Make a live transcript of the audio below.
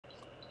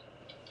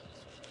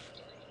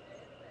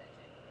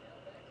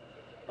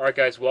All right,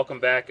 guys,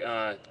 welcome back.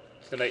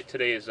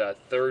 Today is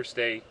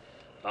Thursday,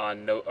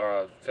 on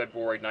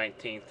February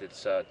 19th.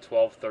 It's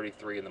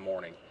 12:33 in the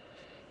morning.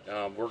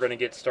 We're going to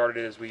get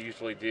started as we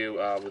usually do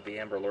with the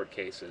Amber Alert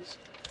cases.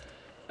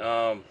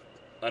 Um,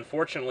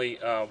 Unfortunately,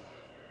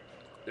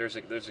 there's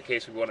a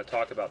case we want to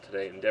talk about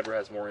today, and Deborah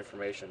has more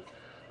information.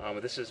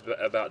 This is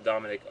about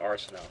Dominick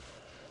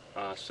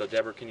Arceneaux. So,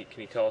 Deborah, can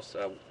you tell us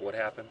what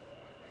happened?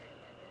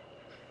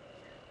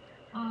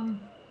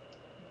 Um,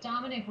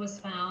 Dominic was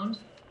found.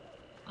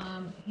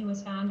 He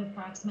was found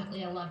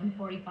approximately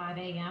 11:45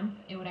 a.m.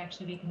 It would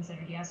actually be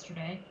considered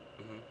yesterday,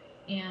 Hmm.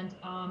 and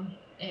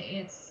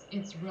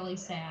it's really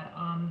sad.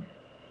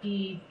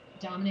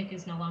 Dominic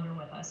is no longer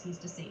with us. He's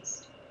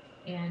deceased,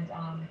 and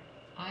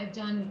I've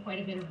done quite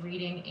a bit of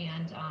reading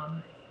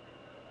and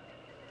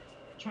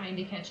trying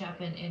to catch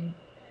up and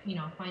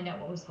find out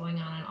what was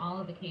going on in all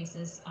of the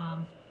cases.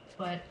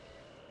 But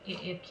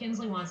if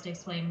Kinsley wants to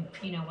explain,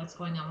 what's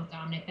going on with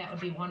Dominic, that would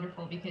be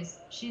wonderful because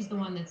she's the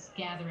one that's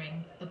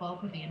gathering the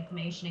bulk of the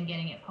information and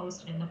getting it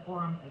posted in the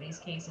forum for these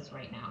cases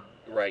right now.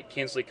 Right.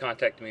 Kinsley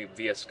contacted me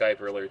via Skype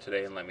earlier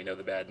today and let me know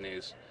the bad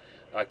news.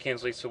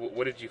 Kinsley, so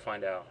what did you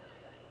find out?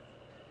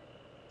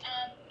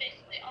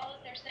 Basically, all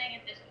that they're saying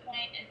at this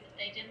point is that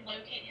they did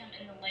locate him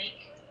in the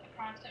lake,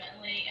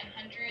 approximately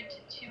 100 to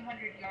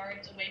 200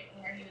 yards away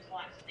from where he was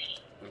last seen.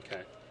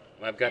 Okay.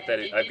 I've got And that.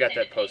 they I've did got say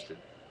that that posted.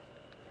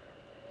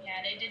 yeah,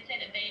 they did say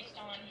that based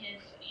on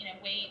his,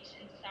 weight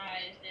and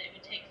size, that it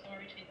would take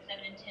somewhere between 7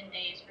 and 10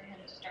 days for him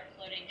to start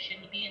floating should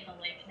he be in the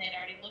lake. And they had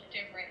already looked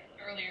over it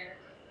earlier,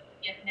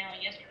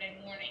 yesterday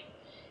morning,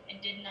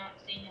 and did not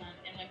see him,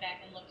 and went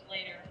back and looked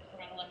later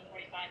around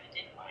 11:45 and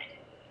did find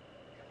him.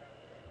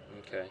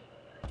 Okay.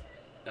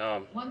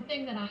 Um, One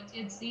thing that I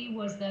did see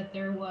was that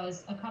there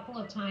was a couple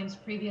of times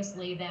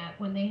previously that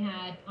when they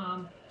had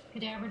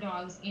cadaver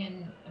dogs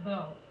in a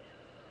boat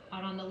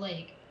out on the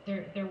lake,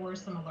 there were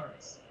some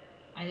alerts.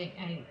 I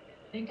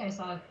think I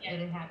saw Yes, it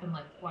had happened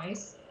like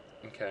twice,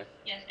 okay.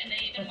 yes, and they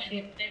even but went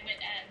it they went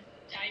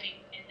diving,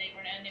 and they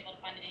were unable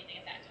to find anything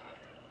at that time.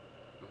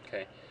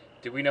 Okay.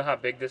 Do we know how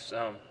big this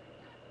the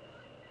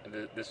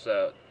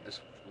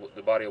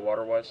body of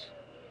water was?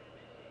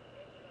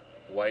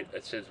 White.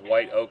 It says I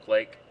White don't. Oak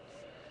Lake.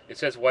 It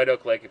says White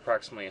Oak Lake,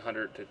 approximately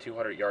 100 to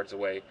 200 yards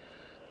away,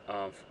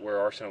 where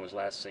Arsenault was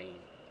last seen.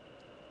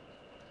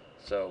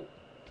 So,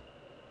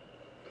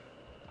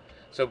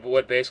 so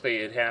what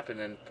basically had happened,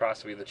 and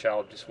possibly the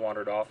child just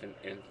wandered off and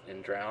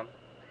drowned.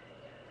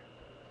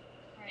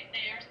 Right,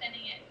 they are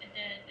sending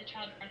the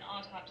child for an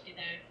autopsy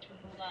though to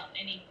rule out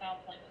any foul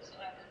play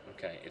whatsoever.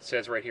 Okay. It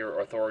says right here,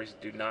 authorities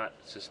do not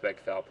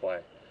suspect foul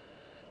play.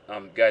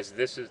 Guys,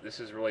 this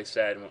is really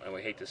sad, and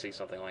we hate to see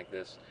something like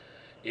this.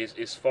 Is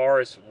as far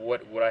as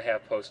what I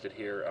have posted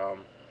here.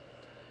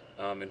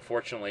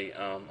 Unfortunately,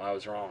 I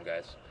was wrong,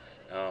 guys.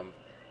 Um,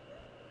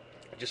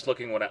 just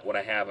looking what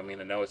I have, I mean,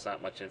 I know it's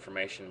not much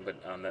information, but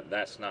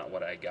that's not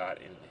what I got.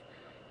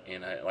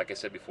 And like I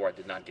said before, I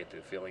did not get the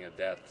feeling of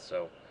death.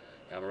 So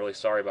I'm really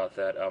sorry about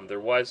that. There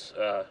was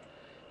a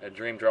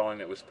dream drawing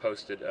that was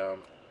posted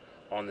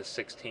on the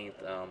 16th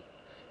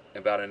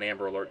about an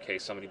Amber Alert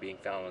case, somebody being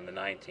found on the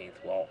 19th.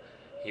 Well,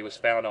 he was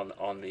found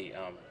on the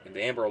in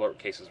the Amber Alert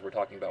cases. We're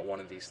talking about one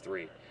of these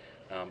three,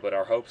 but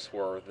our hopes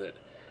were that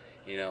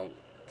you know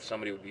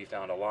somebody would be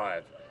found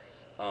alive.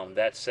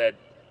 That said,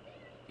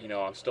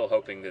 I'm still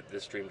hoping that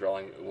this dream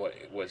drawing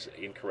was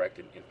incorrect,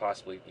 and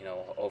possibly,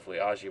 hopefully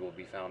Adji will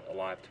be found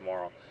alive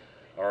tomorrow,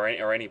 or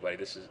anybody.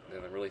 This is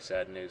really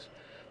sad news.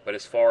 But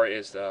as far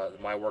as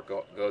my work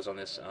goes on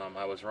this,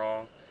 I was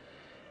wrong,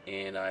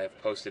 and I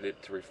have posted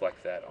it to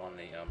reflect that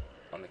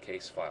on the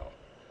case file.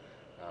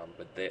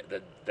 But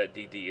that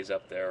DD is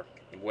up there.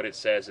 And what it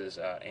says is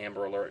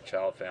Amber Alert,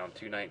 child found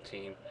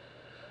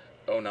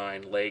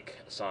 21909 Lake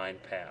Sign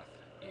Path,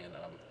 and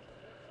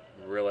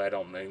really I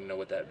don't even know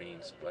what that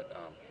means, but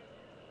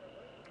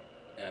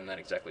I'm not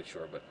exactly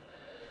sure, but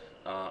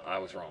I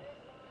was wrong.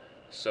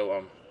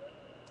 So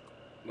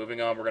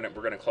moving on, we're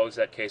gonna close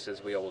that case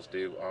as we always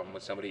do.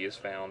 When somebody is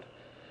found,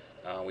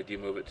 we do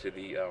move it to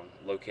the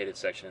located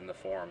section in the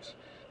forums.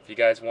 If you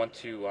guys want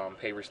to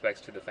pay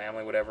respects to the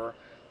family, whatever,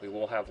 we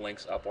will have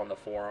links up on the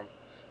forum,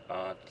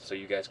 so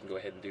you guys can go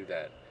ahead and do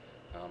that.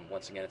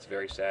 Once again, it's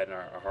very sad, and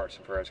our hearts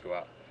and prayers go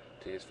out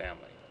to his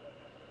family.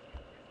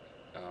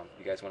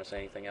 You guys want to say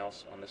anything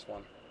else on this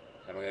one?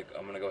 I'm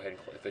gonna go ahead and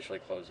officially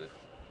close it.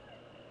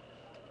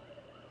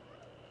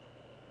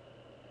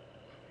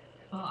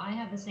 Well, I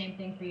have the same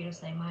thing for you to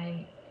say.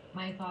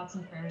 My thoughts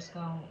and prayers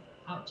go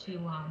out to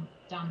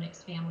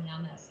Dominic's family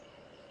on this.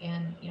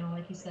 And,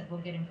 like you said, we'll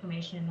get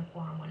information in the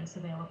forum when it's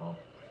available.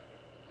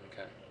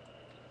 Okay.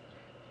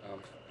 Um,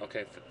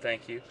 okay.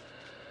 Thank you.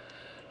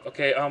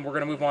 Okay. We're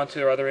gonna move on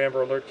to our other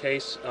Amber Alert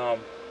case.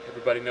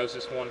 Everybody knows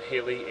this one,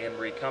 Haleigh and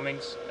Marie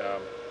Cummings.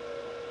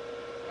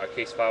 Our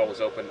case file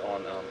was opened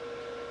on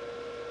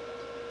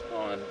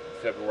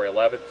February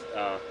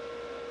 11th.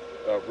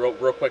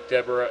 Real quick,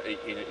 Deborah,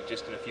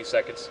 just in a few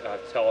seconds,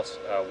 tell us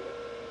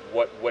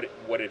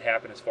what had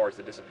happened as far as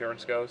the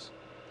disappearance goes.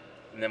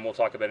 and then we'll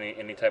talk about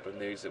any type of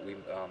news that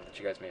that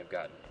you guys may have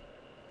gotten.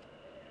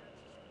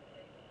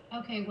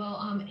 Okay, well,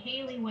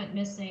 Haleigh went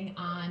missing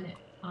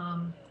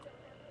on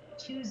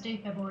Tuesday,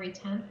 February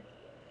 10th,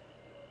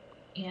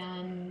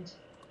 and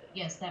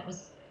yes, that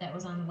was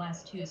on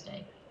last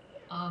Tuesday.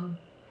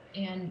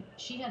 And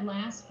she had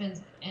last been,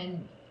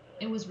 and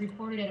it was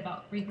reported at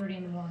about 3:30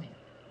 in the morning.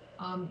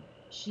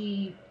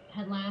 She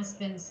had last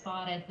been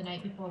spotted the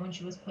night before when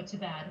she was put to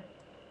bed,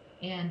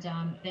 and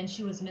then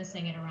she was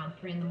missing at around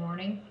 3 in the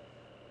morning.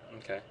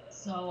 Okay.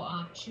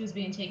 So she was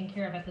being taken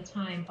care of at the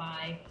time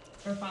by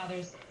her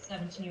father's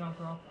 17-year-old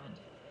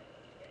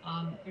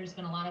girlfriend. There's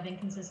been a lot of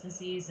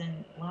inconsistencies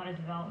and a lot of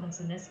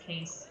developments in this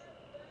case.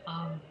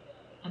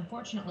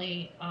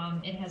 Unfortunately,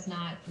 it has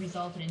not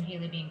resulted in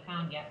Haleigh being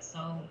found yet,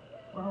 so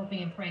we're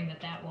hoping and praying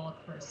that will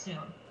occur soon.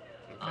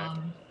 Okay.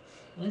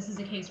 This is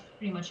a case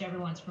pretty much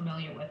everyone's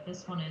familiar with.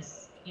 This one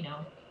has,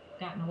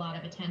 gotten a lot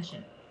of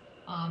attention.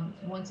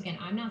 Once again,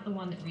 I'm not the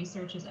one that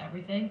researches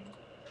everything.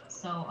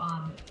 So,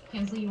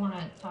 Kinsley, you want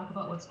to talk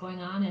about what's going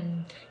on?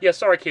 And yeah,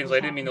 sorry, Kinsley,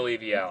 I didn't mean to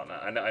leave you out.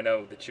 I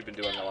know that you've been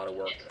doing a lot of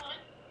work. It's fine.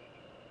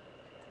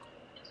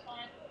 It's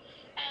fine.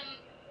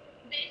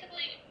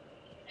 Basically,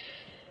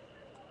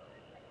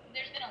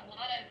 there's been a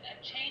lot of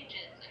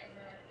changes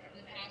over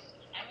the past,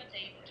 I would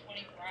say,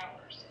 24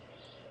 hours.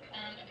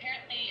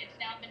 Apparently, it's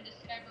now been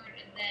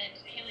discovered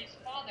that Haleigh's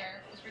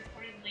father was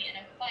reportedly in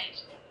a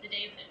fight the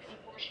day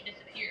before she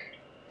disappeared.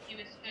 He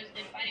was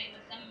supposedly fighting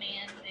with some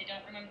man, they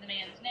don't remember the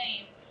man's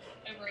name,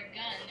 over a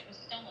gun that was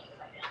stolen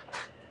from him.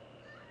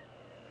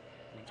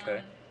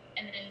 Okay.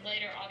 And then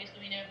later,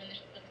 obviously, we know when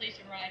the police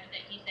arrived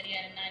that he said he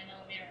had a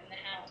 9mm in the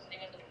house and he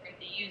wasn't afraid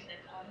to use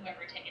it on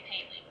whoever had taken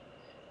Haleigh.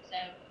 So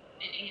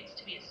it's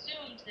to be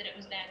assumed that it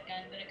was that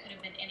gun, but it could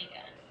have been any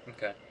gun.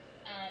 Okay.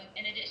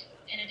 In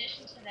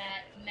addition to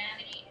that,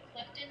 Maddie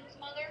Clifton's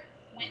mother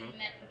went and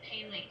met with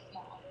Haleigh's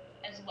mom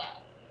as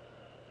well,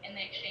 and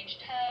they exchanged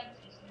hugs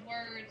and some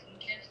words and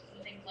gifts and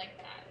things like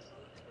that.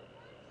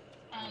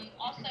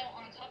 Also,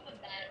 on top of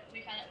that,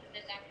 we found out that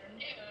this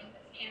afternoon,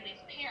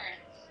 Haleigh's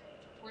parents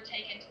were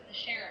taken to the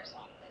sheriff's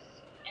office,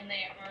 and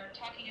they are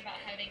talking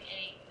about having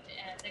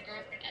the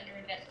girlfriend under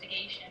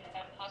investigation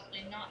about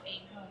possibly not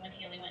being home when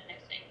Haleigh went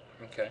missing.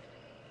 Okay.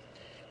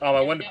 I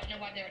don't know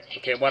why they were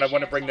taken. Okay, I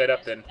want to bring that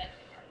up then.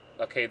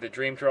 Okay, the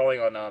dream drawing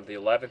on the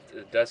 11th,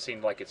 it does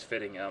seem like it's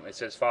fitting. It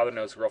says father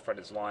knows girlfriend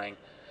is lying,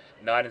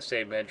 not in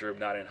same bedroom,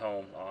 not in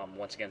home.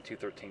 Once again,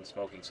 213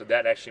 smoking. So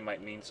that actually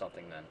might mean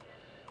something then.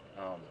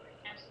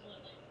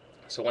 Absolutely.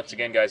 So once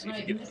again, guys,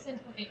 if you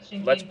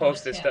get, let's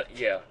post this stuff.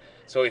 Yeah.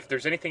 So if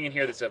there's anything in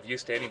here that's of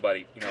use to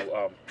anybody,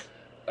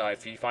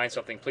 if you find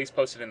something, please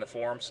post it in the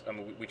forums. I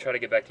mean, we try to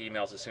get back to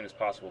emails as soon as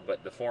possible,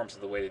 but the forums are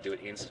the way to do it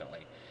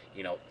instantly.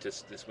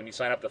 Just when you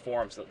sign up the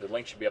forums, the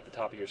link should be up the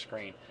top of your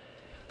screen.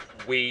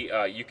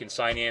 You can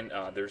sign in.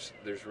 There's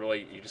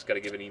really, you just got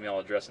to give an email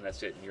address and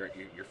that's it, and you're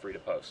free to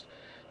post.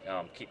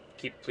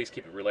 Please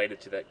keep it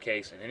related to that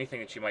case, and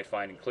anything that you might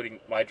find, including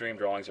my dream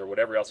drawings or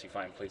whatever else you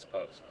find, please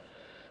post.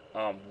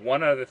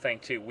 One other thing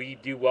too, we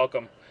do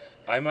welcome.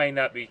 I might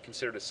not be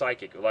considered a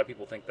psychic. A lot of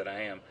people think that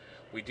I am.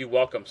 We do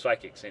welcome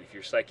psychics, and if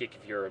you're psychic,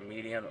 if you're a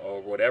medium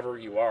or whatever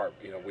you are,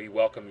 we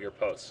welcome your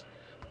posts.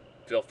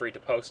 Feel free to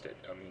post it.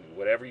 I mean,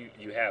 whatever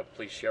you have,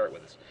 please share it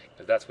with us,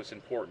 because that's what's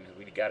important.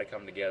 We got to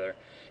come together,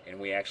 and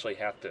we actually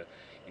have to,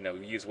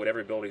 use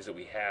whatever abilities that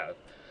we have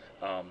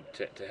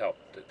to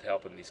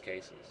help in these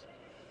cases.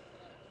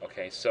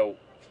 Okay, so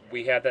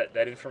we have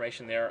that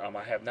information there.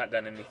 I have not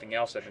done anything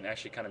else. I've been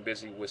actually kind of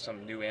busy with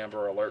some new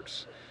Amber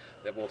Alerts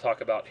that we'll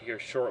talk about here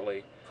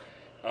shortly.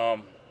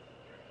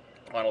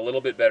 On a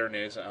little bit better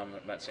news, I'm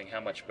not saying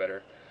how much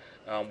better.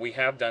 We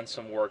have done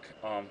some work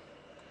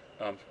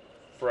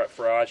for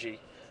Adji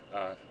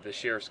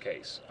Desir's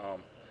case.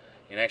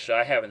 And actually,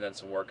 I haven't done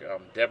some work.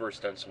 Deborah's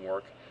done some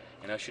work.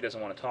 I know she doesn't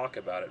want to talk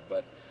about it,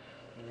 but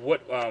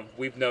what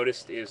we've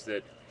noticed is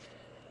that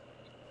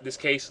this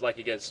case, like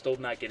again, is still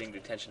not getting the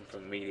attention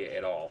from the media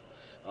at all.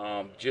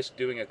 Just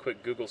doing a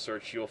quick Google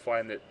search, you'll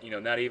find that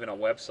not even a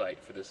website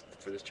for this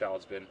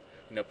child has been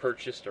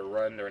purchased or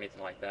run or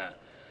anything like that.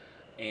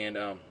 And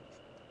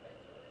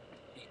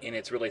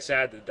it's really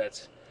sad that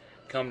that's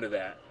come to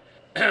that,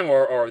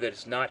 or that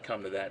it's not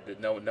come to that.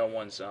 That no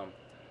one's I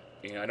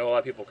know a lot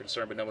of people are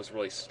concerned, but no one's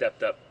really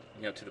stepped up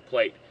to the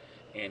plate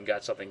and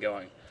got something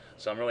going.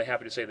 So I'm really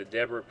happy to say that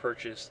Deborah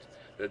purchased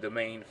the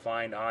domain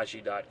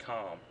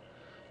findadji.com.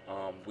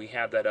 We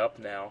have that up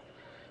now.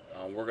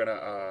 We're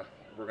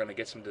gonna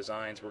get some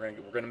designs. We're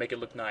gonna make it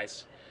look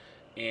nice,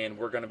 and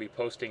we're gonna be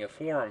posting a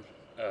forum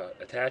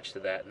attached to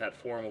that, and that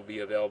forum will be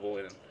available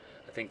in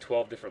I think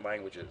 12 different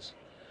languages.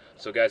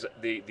 So guys,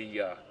 the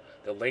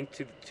link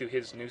to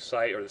his new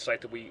site, or the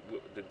site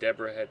that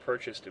Deborah had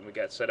purchased and we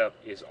got set up,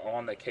 is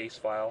on the case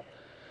file,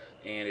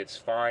 and it's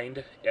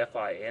find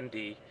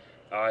Adji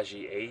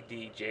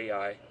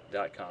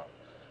ADJI.com.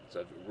 It's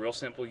a real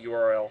simple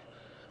URL.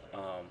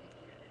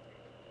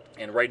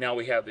 And right now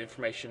we have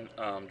information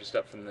just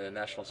up from the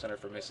National Center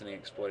for Missing and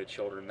Exploited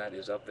Children. That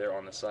is up there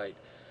on the site.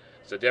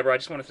 So Deborah, I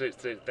just want to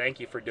say thank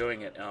you for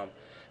doing it.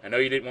 I know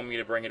you didn't want me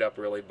to bring it up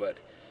really, but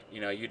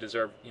you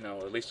deserve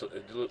at least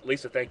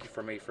a thank you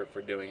for me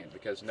for doing it,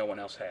 because no one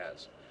else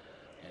has,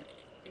 and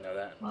you know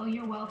that. Well,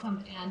 you're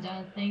welcome, and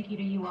thank you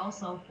to you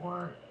also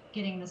for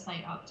getting the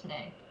site up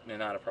today.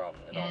 Not a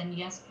problem at all. And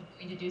yes,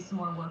 we're going to do some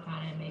more work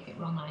on it and make it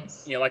real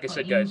nice. Like I But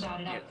said, you guys,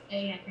 got it up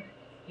today, and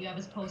you have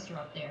his poster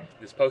up there.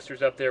 this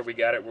poster's up there. We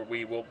got it.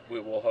 We will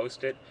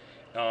host it.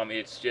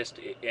 It's just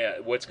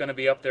what's going to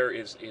be up there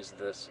is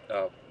this.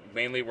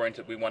 Mainly,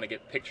 we want to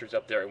get pictures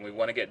up there, and we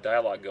want to get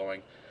dialogue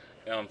going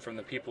from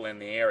the people in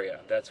the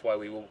area. That's why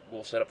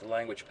we'll set up the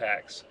language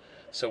packs.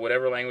 So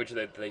whatever language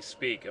that they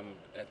speak,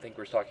 I think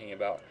we're talking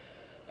about.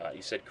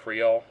 You said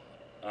Creole.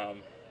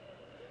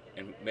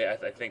 And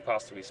I think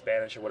possibly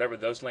Spanish or whatever.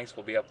 Those links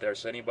will be up there.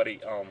 So anybody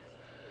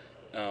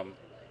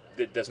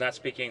that does not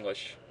speak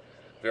English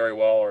very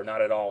well or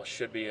not at all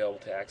should be able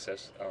to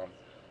access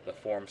the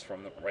forms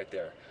from right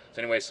there.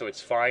 So anyway, so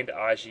it's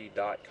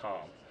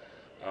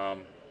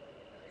findadji.com.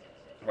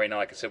 Right now,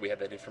 like I said, we have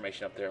that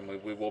information up there, and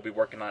we will be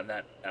working on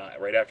that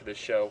right after this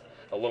show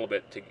a little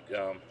bit to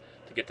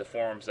get the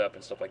forums up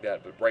and stuff like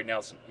that. But right now,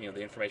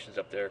 the information's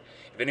up there.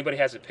 If anybody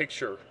has a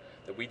picture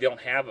that we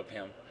don't have of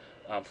him,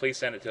 please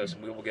send it to us,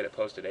 and we will get it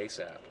posted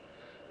ASAP.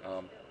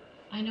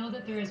 I know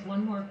that there is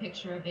one more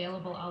picture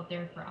available out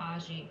there for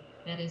Adji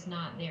that is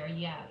not there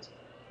yet.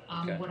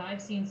 Okay. What I've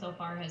seen so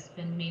far has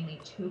been mainly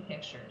 2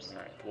 pictures.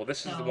 All right. Well,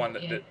 this is So the one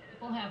that if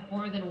people have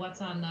more than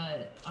what's on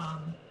the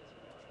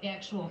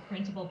actual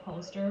printable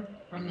poster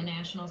from the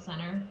National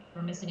Center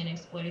for Missing and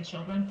Exploited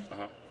Children,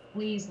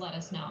 please let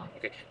us know.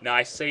 Okay. Now,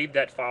 I saved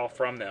that file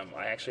from them.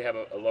 I actually have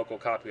a local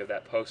copy of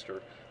that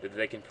poster that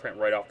they can print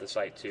right off the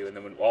site too. And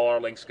then all our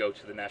links go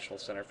to the National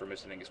Center for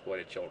Missing and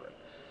Exploited Children.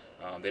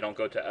 They don't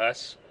go to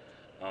us.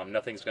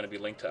 Nothing's going to be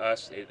linked to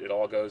us. It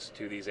all goes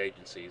to these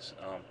agencies.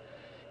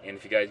 And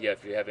if you guys,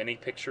 if you have any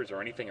pictures or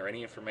anything or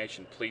any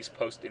information, please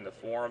post in the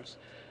forums.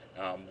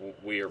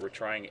 We're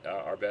trying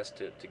our best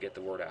to get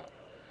the word out.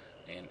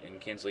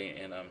 And Kinsley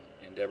and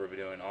Deborah have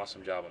been doing an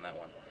awesome job on that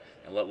one.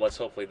 And let's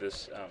hopefully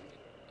this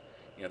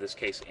this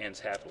case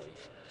ends happily.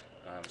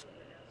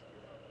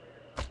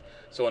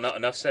 So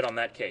enough said on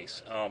that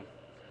case.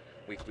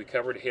 We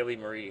covered Haleigh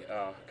Marie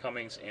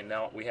Cummings, and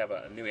now we have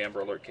a new Amber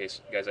Alert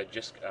case. Guys, I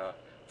just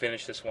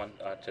finished this one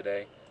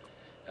today.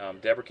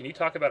 Deborah, can you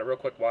talk about it real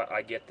quick while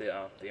I get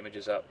the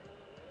images up?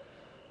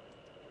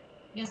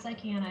 Yes, I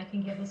can. I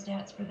can give the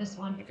stats for this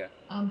one. Okay.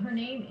 Her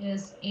name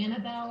is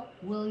Annabelle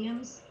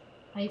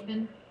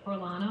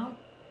Williams-Furlano.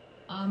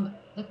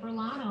 The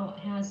Furlano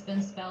has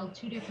been spelled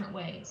 2 different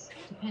ways,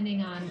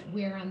 depending on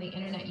where on the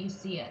internet you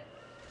see it.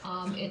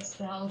 It's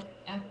spelled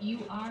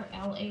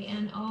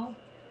Furlano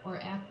or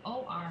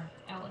Forlano.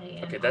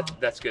 Okay,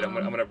 that's good. I'm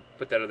gonna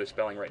put that other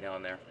spelling right now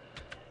in there.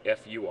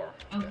 Fur.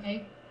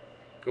 Okay.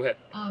 Go ahead.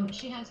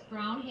 She has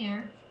brown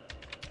hair,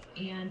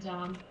 and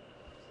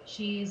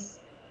she's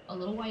a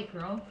little white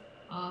girl.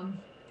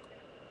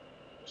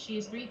 She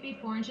is 3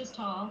 feet 4 inches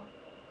tall,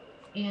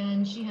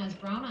 and she has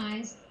brown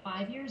eyes,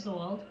 5 years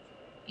old,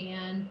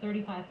 and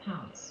 35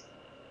 pounds.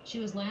 She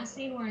was last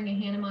seen wearing a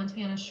Hannah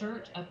Montana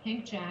shirt, a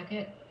pink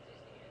jacket,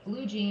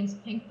 blue jeans,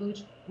 pink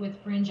boots with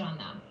fringe on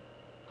them.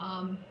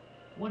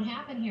 What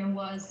happened here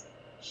was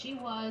she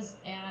was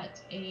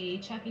at a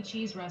Chuck E.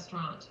 Cheese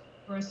restaurant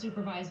for a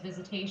supervised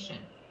visitation,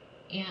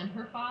 and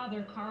her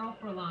father, Carl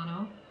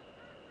Furlano,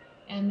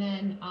 and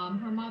then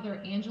her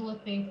mother, Angela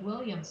Faith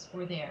Williams,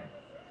 were there.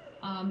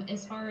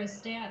 As far as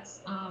stats,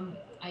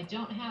 I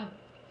don't have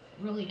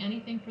really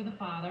anything for the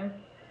father.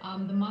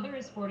 The mother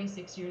is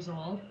 46 years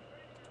old,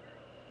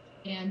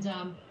 and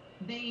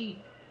they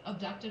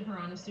abducted her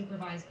on a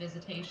supervised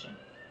visitation.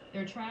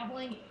 They're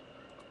traveling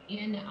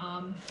in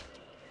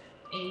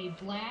a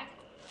black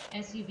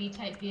SUV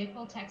type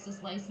vehicle,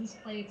 Texas license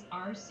plates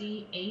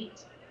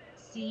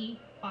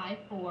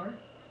RC8C54.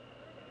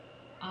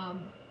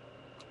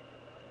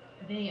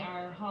 They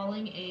are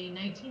hauling a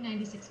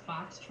 1996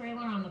 box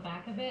trailer on the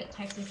back of it,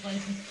 Texas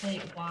license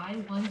plate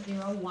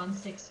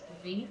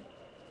Y10163.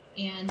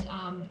 And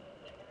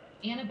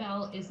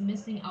Annabelle is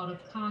missing out of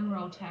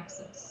Conroe,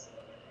 Texas.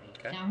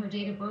 Okay. Now her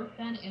date of birth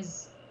then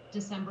is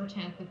December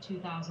 10th of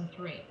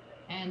 2003.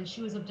 And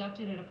she was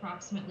abducted at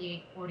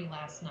approximately 8:40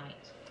 last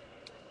night.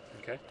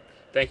 Okay.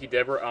 Thank you,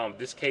 Deborah.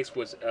 This case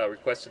was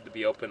requested to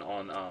be open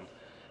on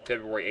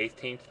February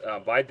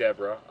 18th by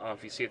Deborah.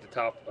 If you see at the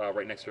top,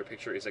 right next to her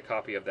picture, is a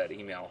copy of that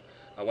email.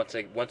 Once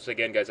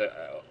again, guys,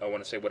 I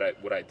want to say what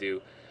I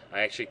do.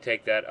 I actually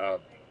take that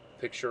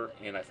picture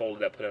and I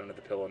fold it up, put it under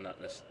the pillow, and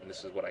this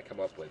is what I come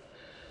up with,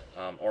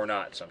 or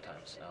not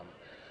sometimes.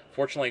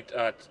 Fortunately,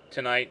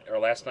 tonight or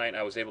last night,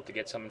 I was able to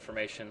get some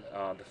information.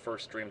 The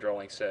first dream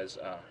drawing says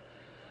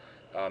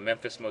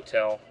Memphis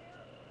Motel.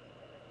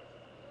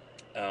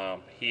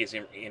 He is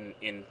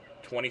in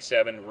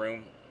 27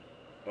 room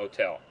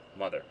motel,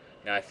 mother.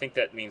 Now I think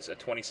that means a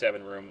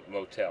 27 room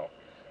motel.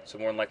 So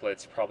more than likely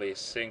it's probably a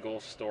single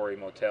story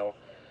motel.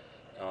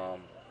 I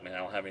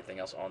don't have anything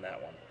else on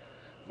that one.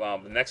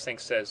 The next thing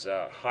says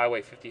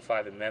Highway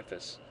 55 in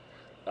Memphis.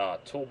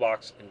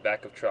 Toolbox in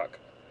back of truck.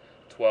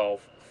 4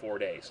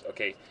 days.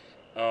 Okay.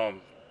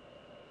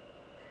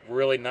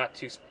 really not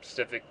too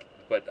specific,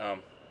 but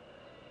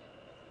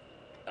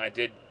I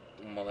did.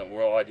 Well,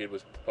 all I did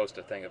was post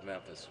a thing of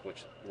Memphis,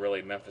 which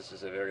really Memphis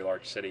is a very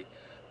large city,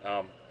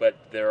 but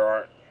there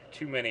are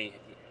too many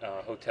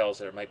hotels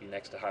that might be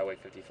next to Highway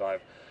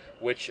 55,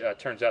 which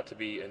turns out to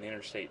be an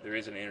interstate. There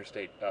is an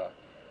interstate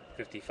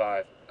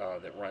 55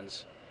 that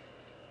runs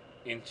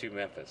into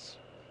Memphis.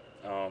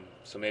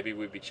 So maybe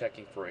we'd be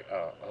checking for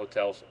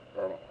hotels,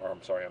 or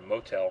I'm sorry, a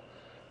motel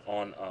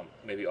on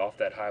maybe off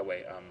that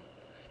highway.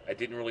 I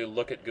didn't really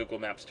look at Google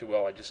Maps too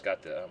well. I just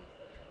got the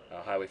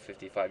Highway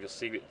 55. You'll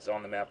see it's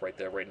on the map right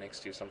there, right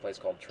next to someplace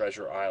called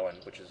Treasure Island,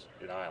 which is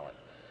an island.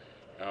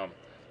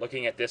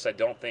 Looking at this, I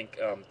don't think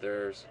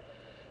there's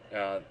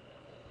the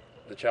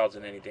child's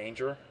in any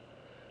danger.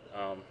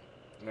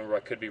 Remember,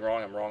 I could be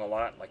wrong. I'm wrong a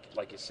lot,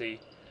 like you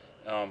see.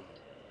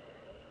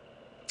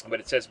 But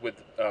it says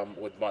with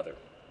mother.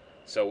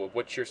 So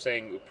what you're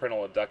saying with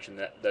parental abduction,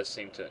 that does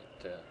seem to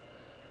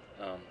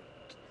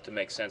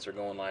make sense or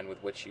go in line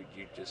with what you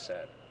just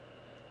said.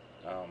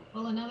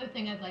 Well, another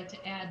thing I'd like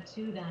to add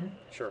too then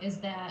Sure. is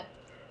that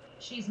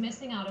she's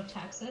missing out of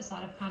Texas,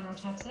 out of Conroe,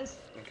 Texas.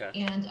 Okay.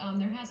 And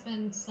there has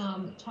been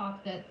some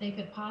talk that they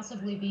could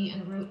possibly be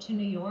en route to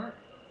New York.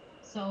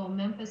 So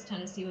Memphis,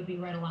 Tennessee would be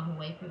right along the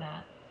way for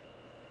that.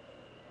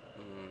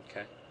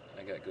 Okay.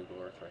 I got Google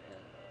Earth right here.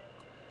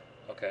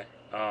 Okay.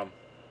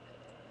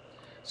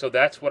 So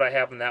that's what I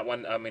have in that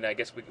one. I mean, I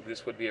guess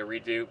this would be a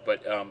redo,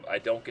 but I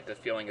don't get the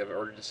feeling of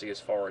urgency as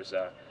far as,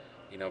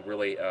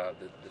 really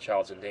the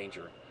child's in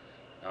danger.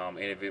 And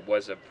if it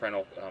was a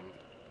parental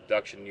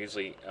abduction,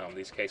 usually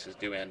these cases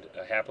do end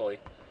happily.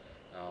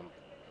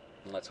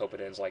 And let's hope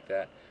it ends like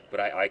that. But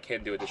I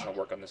can do additional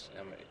work on this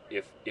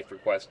if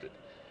requested.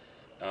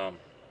 But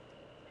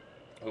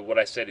what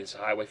I said is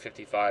Highway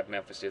 55,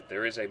 Memphis. If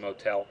there is a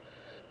motel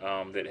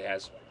that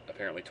has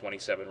apparently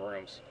 27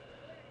 rooms,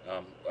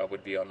 I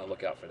would be on the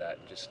lookout for that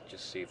and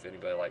just see if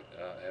anybody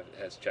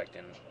has checked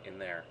in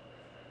there.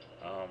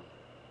 I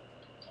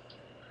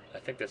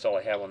think that's all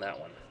I have on that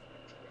one.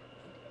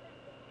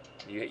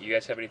 You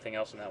guys have anything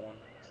else on that one?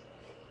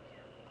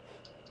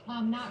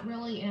 Not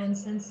really, and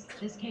since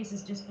this case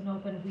has just been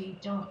opened, we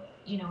don't,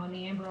 and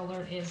the Amber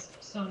Alert is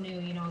so new,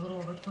 a little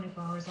over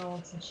 24 hours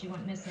old since she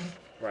went missing.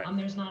 Right.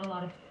 There's not a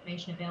lot of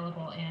information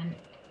available, and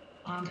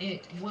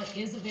what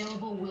is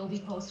available will be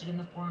posted in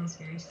the forums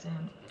very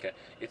soon. Okay.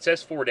 It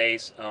says 4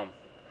 days.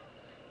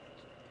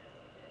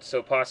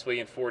 So possibly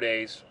in 4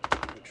 days,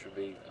 which would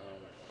be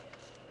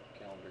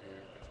calendar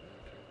here,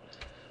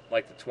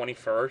 like the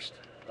 21st.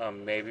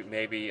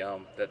 Maybe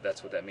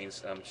that's what that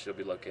means. She'll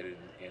be located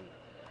in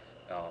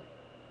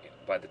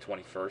by the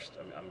 21st.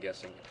 I'm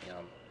guessing.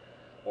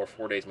 Or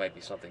 4 days might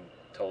be something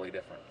totally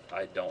different.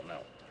 I don't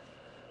know.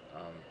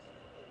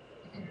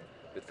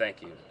 But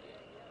thank you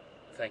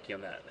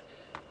on that.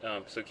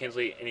 So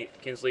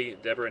Kinsley,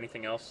 Deborah,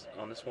 anything else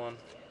on this one?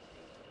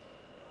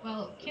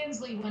 Well,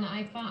 Kinsley, when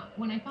I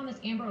found this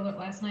Amber Alert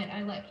last night,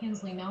 I let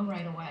Kinsley know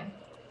right away.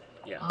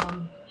 Yeah.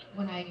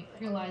 When I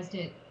realized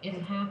it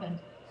had happened,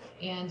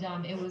 and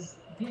it was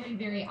very,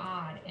 very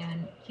odd.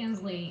 And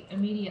Kinsley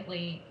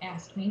immediately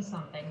asked me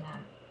something.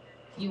 That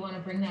you want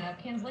to bring that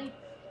up, Kinsley?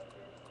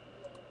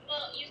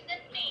 Well, you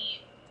sent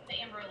me the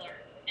Amber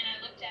Alert, and I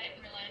looked at it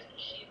and realized that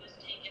she was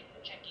taken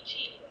from Chuck E.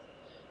 Cheese,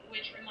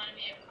 which reminded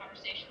me of a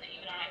conversation that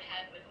you and I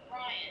had with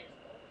Brian.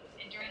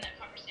 And during that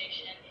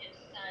conversation, his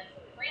son,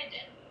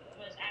 Brandon,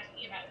 was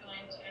asking about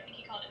going to, I think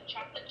he called it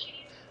chocolate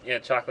cheese. Yeah,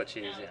 chocolate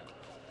cheese, yeah.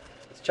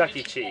 It's Chuck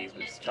E. Cheese,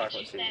 but it's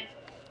chocolate cheese.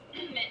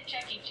 Meant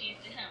Chuck E. Cheese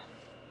to him.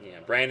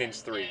 Yeah, Brandon's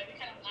 3. So we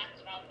kind of laughed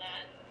about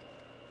that.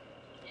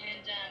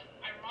 And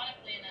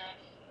ironically enough,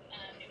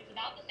 it was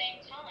about the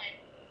same time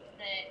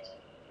that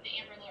the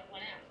Amber Alert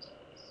went out.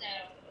 So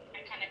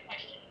I kind of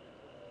questioned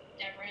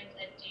Deborah and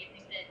said, do you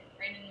think that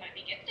Brandon might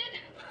be gifted?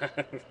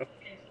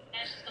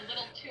 That's just a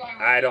little too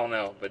ironic. I don't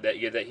know, but that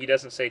he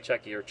doesn't say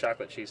Chuck E. or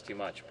chocolate cheese too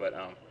much, but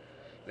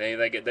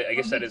I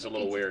guess that is a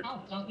little weird.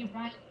 Help, don't you,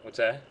 Brian? What's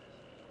that?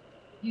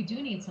 You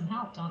do need some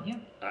help, don't you?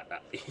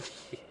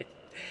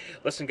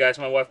 Listen, guys,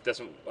 my wife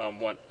doesn't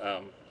want.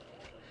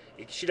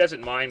 She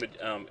doesn't mind,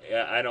 but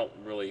I don't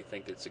really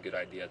think it's a good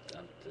idea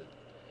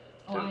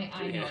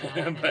I know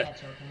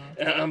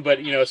that. But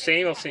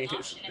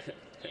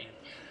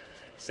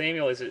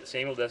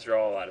Samuel does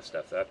draw a lot of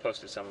stuff. I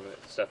posted some of the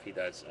stuff he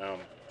does.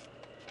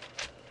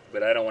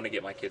 But I don't want to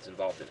get my kids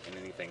involved in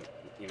anything,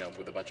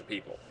 with a bunch of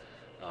people.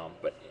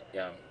 But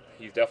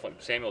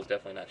Samuel's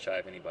definitely not shy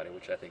of anybody,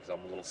 which I think I'm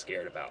a little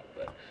scared about.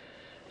 But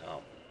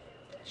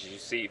you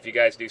see, if you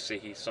guys do see,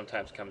 he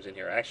sometimes comes in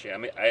here.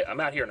 Actually, I'm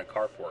out here in a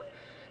carport.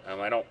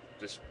 I don't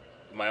just.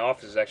 My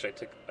office is actually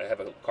I have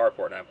a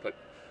carport, and I put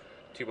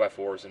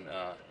 2x4s and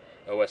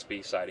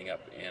OSB siding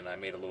up, and I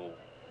made a little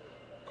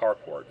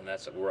carport, and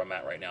that's where I'm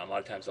at right now. And a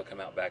lot of times they'll come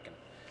out back and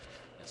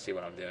see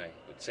what I'm doing.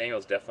 But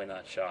Samuel's definitely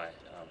not shy.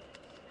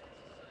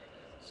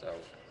 So,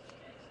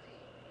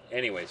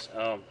 anyways,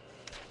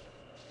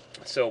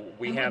 so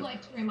we have. I would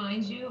like to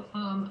remind you.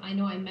 I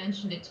know I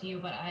mentioned it to you,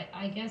 but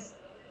I guess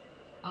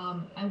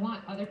I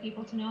want other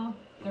people to know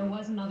There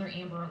was another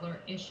Amber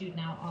Alert issued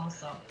now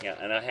also. Yeah,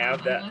 and I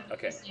have that. I'm not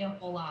Okay. going to say a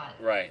whole lot.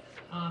 Right.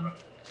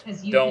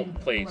 Because you Don't, can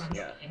please. hear what I'm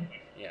Yeah. saying.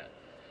 Yeah.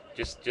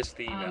 Just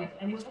the email.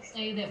 I will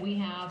say that we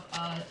have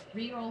a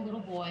 3-year-old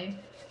little boy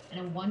and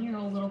a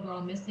 1-year-old little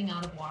girl missing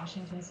out of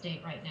Washington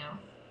State right now.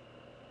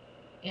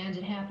 And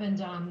it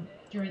happened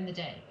during the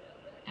day,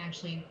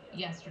 actually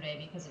yesterday,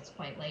 because it's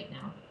quite late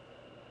now.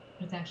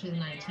 It's actually the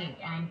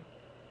 19th.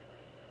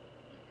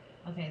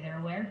 Okay, they're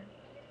aware?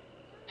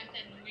 I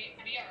said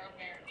we are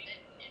aware of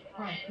it.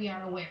 Right, we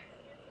are aware.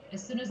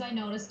 As soon as I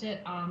noticed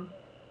it,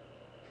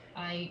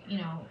 I,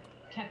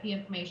 kept the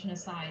information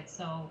aside.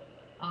 So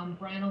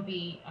Brian will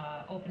be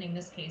opening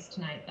this case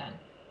tonight then.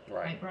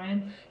 Right,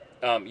 Brian?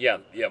 Yeah.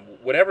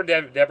 Whatever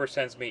Deborah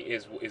sends me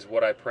is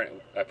what I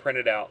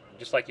printed out,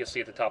 just like you'll see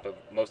at the top of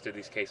most of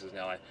these cases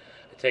now. I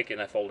take it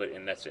and I fold it,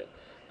 and that's it.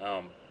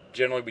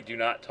 Generally, we do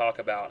not talk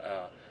about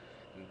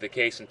the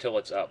case until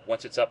it's up.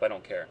 Once it's up, I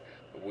don't care.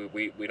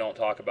 We don't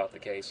talk about the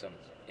case.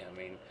 I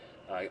mean,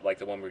 like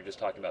the one we were just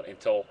talking about,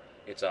 until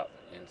it's up,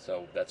 and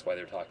so that's why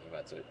they're talking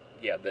about it. So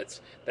yeah,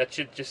 that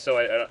should just so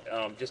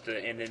I just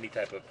to end any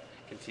type of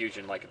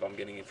confusion, like if I'm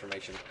getting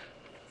information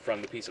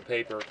from the piece of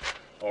paper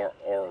or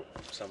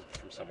from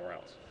somewhere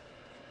else.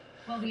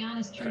 Well, the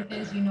honest truth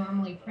is you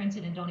normally print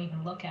it and don't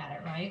even look at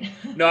it, right?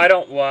 No, I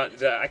don't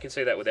want. I can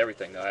say that with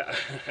everything. No,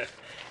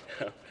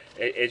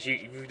 as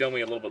you've known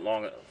me a little bit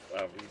long,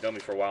 you've known me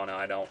for a while now.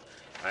 I don't.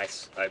 I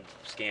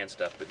scan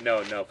stuff, but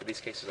no, for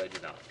these cases I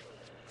do not.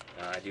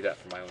 I do that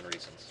for my own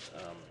reasons.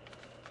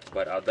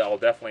 But I'll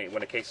definitely,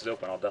 when a case is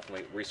open, I'll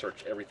definitely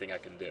research everything I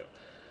can do.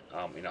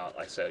 Like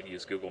I said,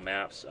 use Google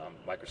Maps,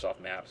 Microsoft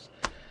Maps,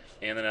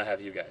 and then I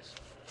have you guys.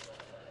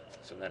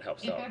 So that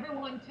helps out. If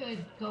everyone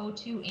could go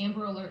to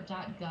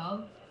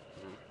amberalert.gov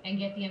and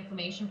get the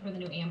information for the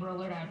new Amber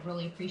Alert, I'd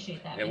really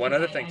appreciate that. And one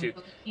other thing, I too.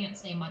 really can't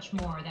say much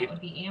more. That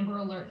would be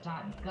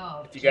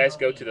amberalert.gov. If you guys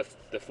go to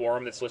the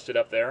forum that's listed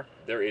up there,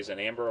 there is an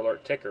Amber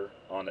Alert ticker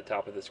on the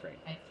top of the screen.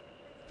 Right.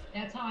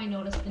 That's how I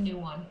noticed the new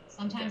one.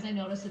 Sometimes I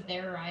notice it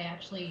there. I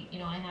actually,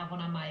 I have one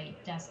on my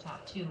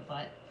desktop too,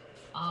 but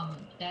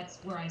that's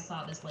where I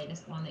saw this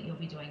latest one that you'll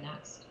be doing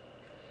next.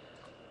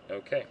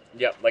 Okay.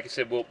 Yeah, like I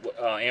said,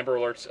 Amber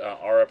Alerts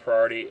are a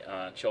priority.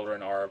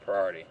 Children are a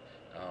priority.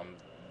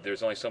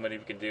 There's only so many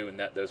we can do,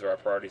 and those are our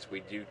priorities.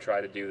 We do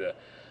try to do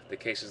the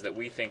cases that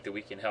we think that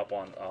we can help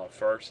on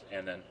first,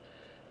 and then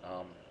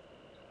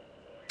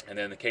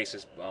the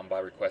cases by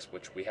request,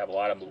 which we have a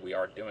lot of them, but we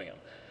are doing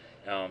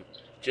them.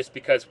 Just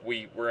because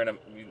we're in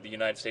the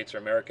United States or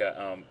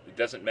America, it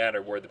doesn't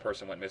matter where the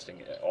person went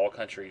missing. All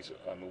countries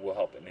will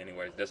help in any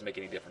way. It doesn't make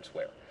any difference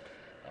where.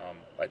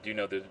 I do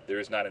know that there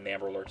is not an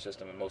Amber Alert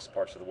system in most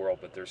parts of the world,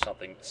 but there's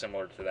something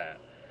similar to that,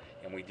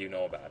 and we do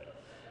know about it.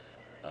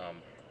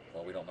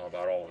 Well, we don't know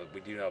about all of it.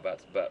 We do know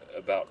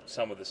about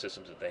some of the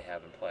systems that they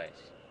have in place.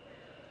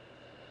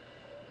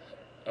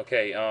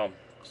 Okay,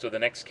 so the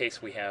next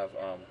case we have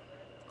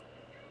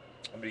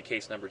will be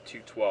case number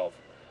 212,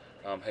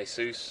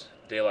 Jesus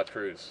de la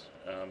Cruz.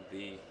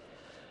 The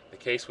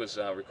case was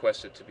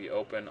requested to be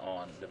open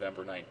on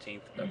November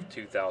 19th of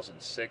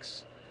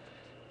 2006.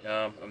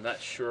 I'm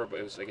not sure, but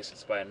I guess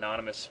it's by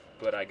anonymous,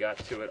 but I got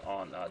to it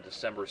on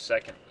December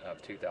 2nd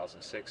of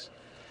 2006,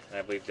 and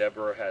I believe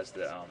Deborah has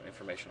the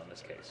information on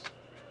this case.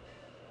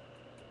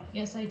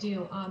 Yes, I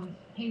do.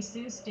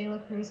 Jesus de la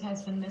Cruz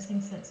has been missing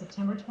since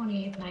September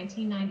 28th,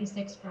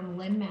 1996 from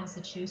Lynn,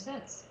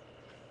 Massachusetts.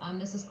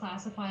 This is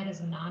classified as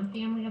a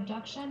non-family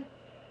abduction.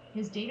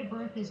 His date of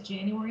birth is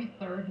January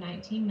 3rd,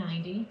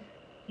 1990.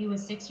 He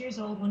was 6 years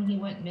old when he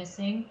went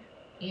missing,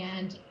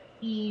 and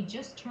he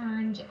just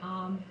turned...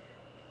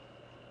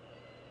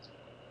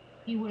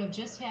 he would have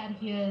just had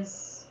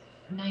his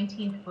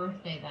 19th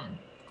birthday then,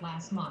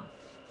 last month.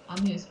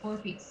 He was 4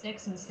 feet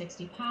 6 and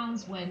 60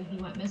 pounds when he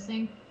went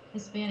missing.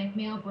 Hispanic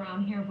male,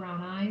 brown hair,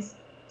 brown eyes,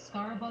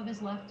 scar above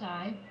his left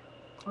eye,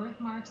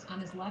 birthmarks on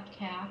his left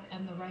calf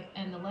and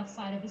the left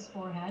side of his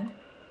forehead,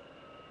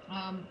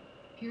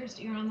 pierced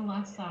ear on the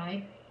left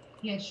side.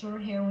 He had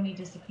short hair when he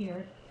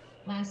disappeared.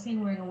 Last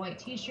seen wearing a white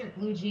t-shirt,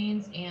 blue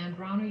jeans, and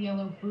brown or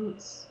yellow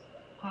boots,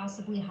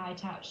 possibly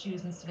high-top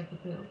shoes instead of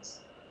the boots.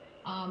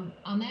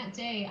 On that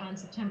day, on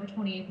September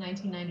 28,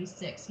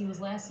 1996, he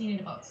was last seen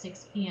at about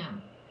 6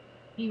 p.m.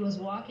 He was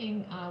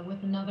walking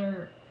with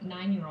another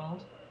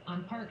 9-year-old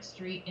on Park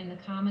Street in the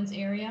Commons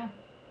area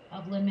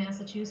of Lynn,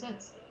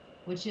 Massachusetts,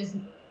 which is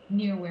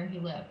near where he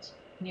lived,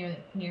 near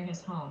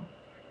his home.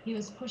 He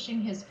was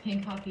pushing his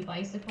pink Huffy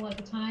bicycle at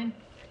the time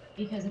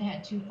because it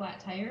had 2 flat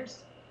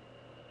tires,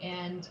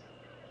 and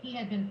he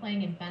had been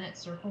playing in Bennett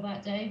Circle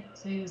that day,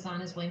 so he was on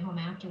his way home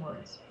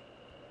afterwards.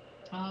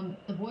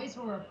 The boys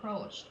were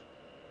approached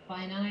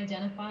by an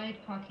unidentified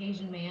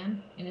Caucasian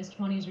man in his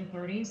 20s or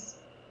 30s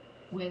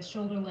with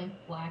shoulder-length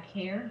black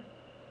hair.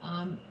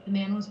 The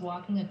man was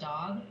walking a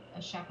dog,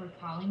 a Shepherd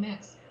Collie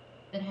mix,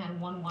 that had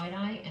 1 white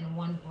eye and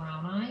 1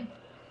 brown eye.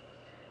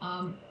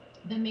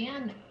 The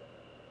man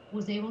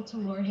was able to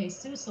lure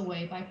Jesus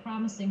away by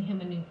promising him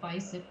a new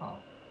bicycle.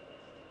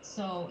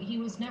 So he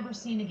was never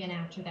seen again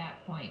after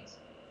that point.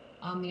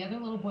 The other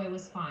little boy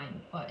was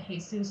fine, but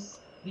Jesus,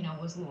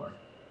 was Lord.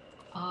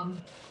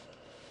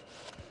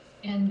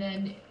 And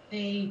then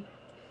the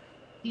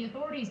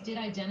authorities did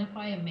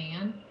identify a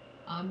man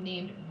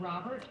named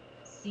Robert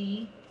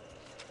C.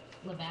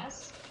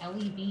 Leves,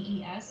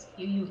 Levesque.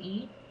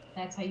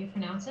 That's how you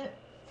pronounce it.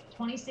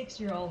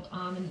 26-year-old.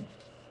 And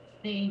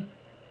they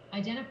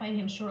identified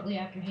him shortly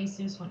after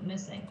Jesus went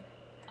missing.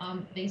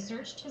 They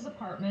searched his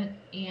apartment,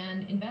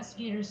 and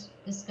investigators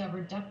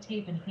discovered duct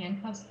tape and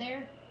handcuffs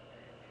there.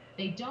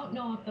 They don't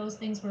know if those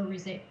things were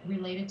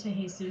related to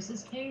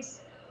Jesus's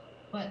case,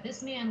 but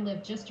this man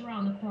lived just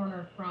around the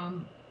corner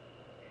from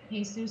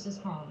Jesus's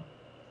home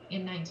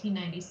in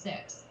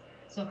 1996,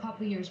 so a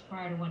couple years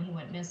prior to when he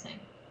went missing.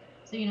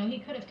 So, he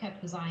could have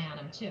kept his eye on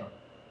him too.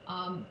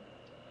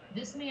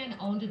 This man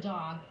owned a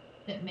dog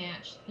that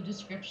matched the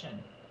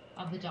description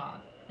of the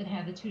dog, that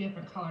had the 2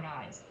 different colored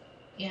eyes.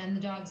 And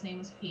the dog's name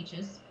was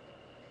Peaches.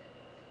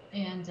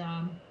 And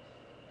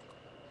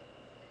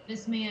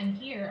this man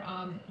here,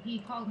 he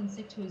called in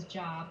sick to his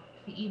job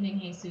the evening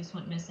Jesus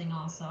went missing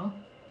also.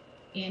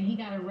 And he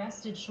got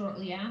arrested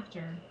shortly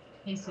after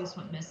Jesus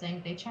went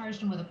missing. They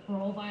charged him with a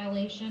parole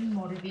violation,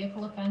 motor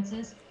vehicle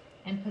offenses,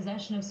 and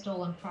possession of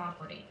stolen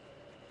property.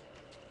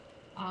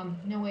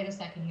 No, wait a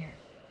second here.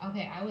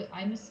 Okay,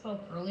 I misspoke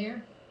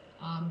earlier.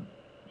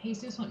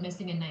 Jesus went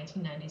missing in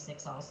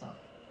 1996 also.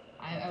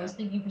 I was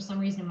thinking for some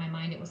reason in my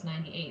mind it was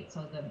 98,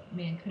 so the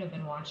man could have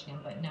been watching him,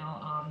 but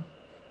no,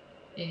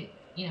 he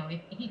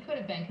could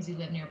have been because he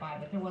lived nearby,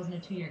 but there wasn't a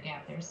 2-year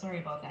gap there. Sorry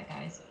about that,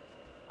 guys.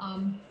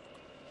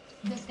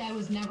 This guy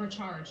was never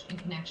charged in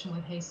connection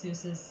with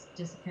Jesus's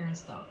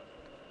disappearance, though.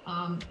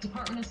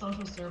 Department of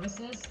Social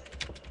Services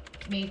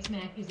made some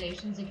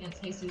accusations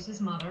against Jesus's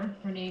mother.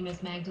 Her name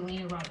is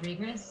Magdalena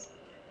Rodriguez,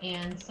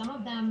 and some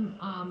of them,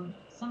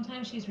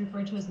 sometimes she's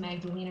referred to as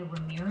Magdalena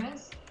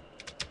Ramirez,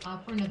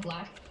 for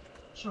neglect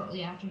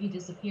shortly after he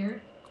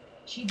disappeared.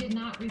 She did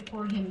not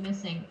report him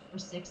missing for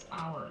 6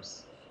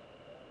 hours.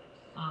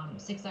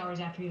 6 hours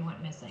after he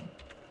went missing.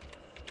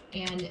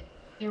 And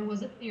there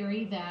was a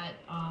theory that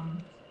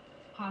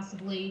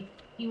possibly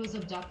he was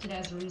abducted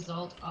as a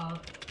result of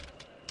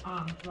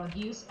drug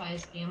use by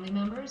his family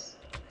members.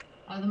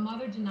 The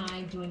mother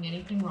denied doing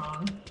anything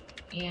wrong,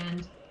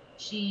 and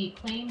she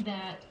claimed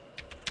that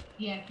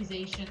the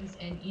accusations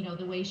and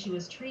the way she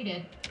was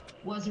treated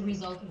was a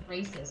result of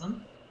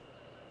racism.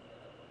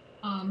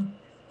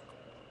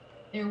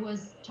 There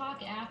was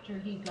talk after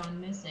he'd gone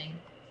missing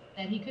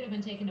that he could have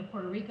been taken to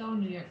Puerto Rico,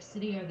 New York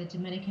City, or the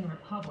Dominican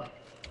Republic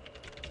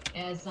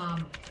as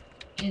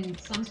in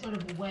some sort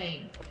of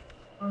way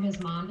for his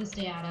mom to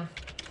stay out of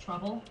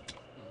trouble.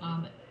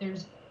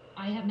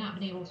 I have not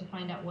been able to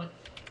find out what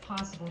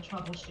possible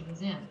trouble she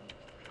was in.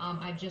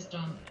 I've just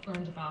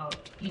learned about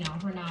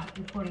her not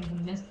reporting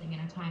him missing in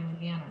a timely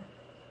manner.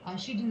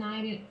 She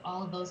denied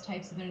all of those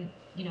types of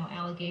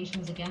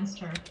allegations against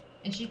her,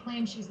 and she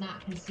claims she's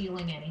not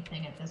concealing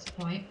anything at this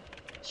point.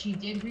 She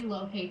did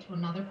relocate to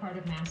another part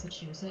of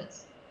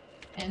Massachusetts.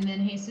 And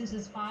then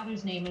Jesus's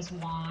father's name is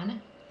Juan,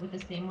 with the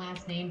same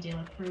last name, De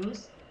La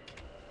Cruz.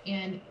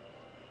 And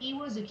he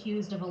was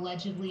accused of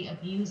allegedly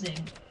abusing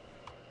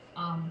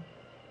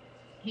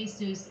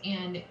Jesus,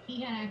 and he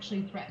had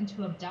actually threatened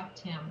to abduct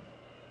him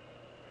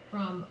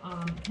from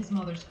his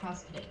mother's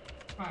custody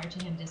prior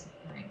to him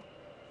disappearing.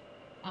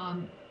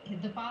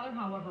 The father,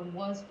 however,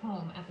 was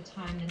home at the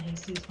time that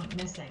Jesus went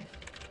missing.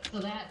 So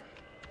that,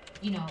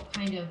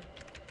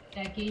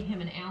 that gave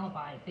him an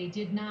alibi. They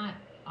did not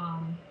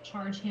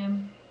charge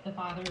him, the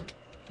father,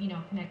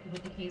 connected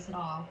with the case at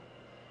all.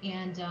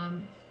 And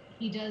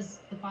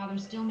the father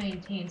still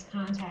maintains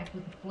contact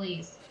with the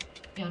police,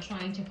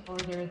 trying to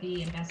further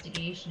the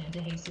investigation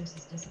into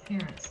Jesus's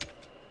disappearance.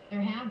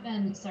 There have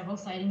been several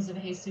sightings of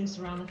Jesus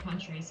around the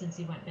country since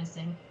he went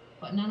missing,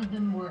 but none of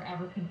them were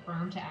ever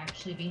confirmed to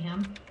actually be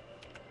him.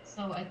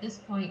 So at this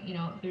point,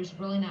 there's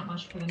really not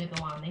much for them to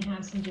go on. They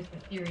have some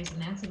different theories,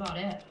 and that's about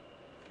it.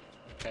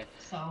 Okay.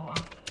 So,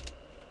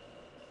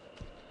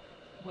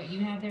 what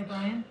you have there,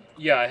 Brian?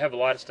 Yeah, I have a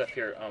lot of stuff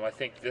here. I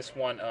think this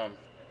one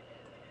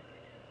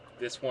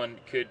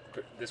could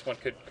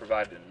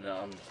provide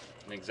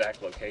an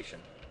exact location.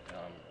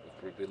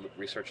 If we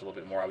research a little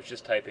bit more, I was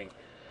just typing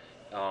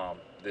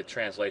the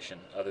translation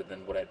other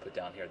than what I put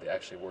down here, the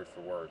actually word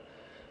for word.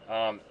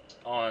 On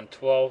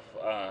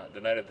the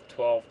night of the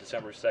 12th,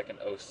 December 2nd,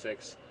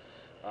 06,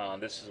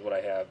 this is what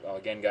I have.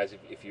 Again, guys,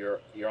 if you're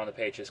on the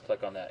page, just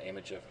click on that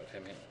image of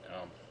him.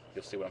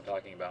 You'll see what I'm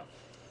talking about.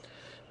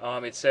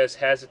 It says,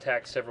 has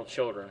attacked several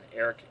children.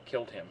 Eric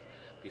killed him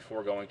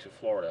before going to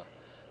Florida.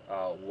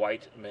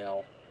 White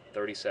male,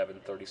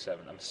 37.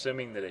 I'm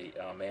assuming that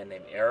a man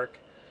named Eric,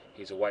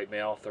 he's a white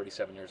male,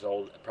 37 years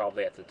old,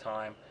 probably at the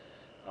time,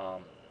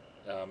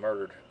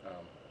 murdered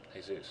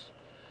Jesus.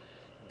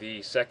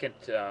 The second,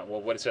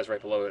 what it says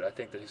right below it, I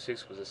think that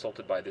Jesus was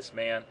assaulted by this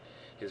man.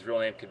 His real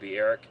name could be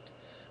Eric,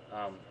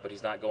 but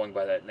he's not going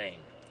by that name.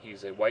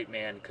 He's a white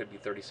man, could be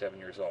 37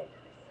 years old.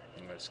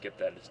 I'm going to skip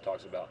that. It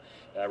talks about.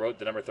 I wrote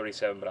the number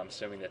 37, but I'm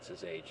assuming that's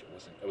his age.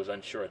 It was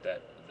unsure if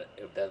that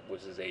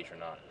was his age or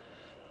not.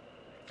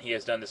 he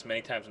has done this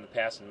many times in the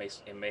past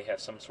and may have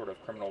some sort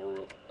of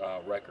criminal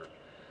record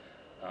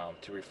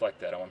to reflect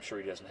that. Oh, I'm sure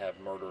he doesn't have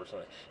murder or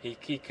something.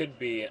 He could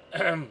be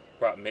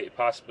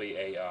possibly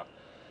a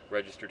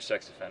registered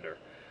sex offender.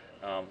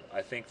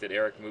 I think that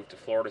Eric moved to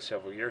Florida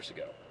several years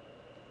ago.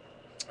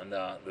 And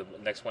the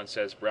next one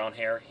says brown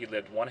hair. He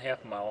lived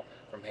 1/2 mile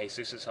from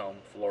Jesus's home,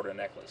 Florida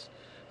Necklace.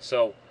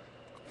 So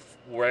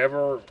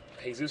wherever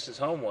Jesus's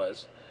home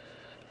was,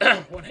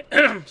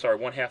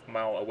 1/2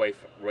 mile away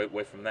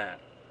from that.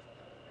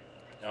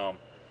 And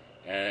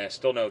I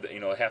still know that, a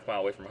 1/2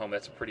 mile away from home,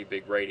 that's a pretty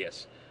big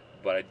radius.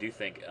 But I do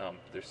think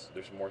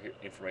there's more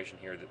information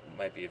here that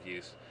might be of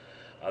use.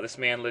 This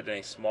man lived in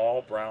a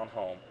small brown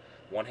home,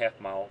 1/2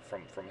 mile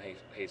from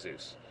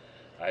Jesus.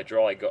 I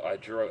drew a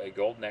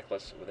gold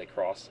necklace with a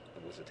cross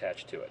that was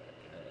attached to it,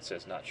 and it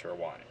says not sure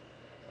why.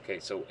 Okay,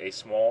 so a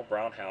small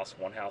brown house,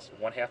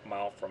 1/2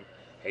 mile from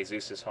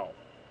Jesus's home.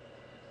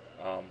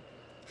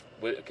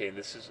 Okay,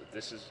 this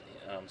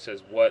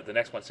says what the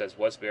next one says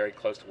was buried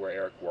close to where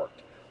Eric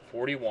worked.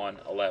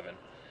 4111,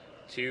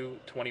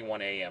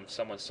 2:21 a.m.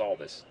 Someone saw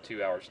this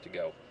 2 hours to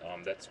go.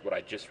 That's what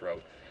I just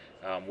wrote.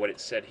 What it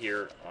said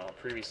here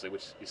previously,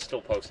 which is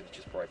still posted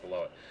just right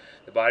below it.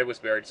 The body was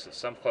buried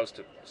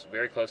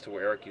very close to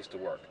where Eric used to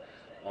work,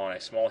 on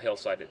a small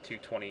hillside at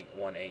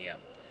 2:21 a.m.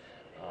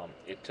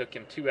 It took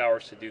him 2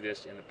 hours to do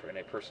this, and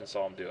a person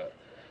saw him do it.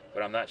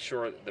 But I'm not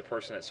sure the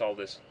person that saw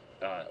this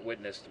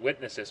witnessed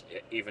this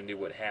even knew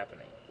what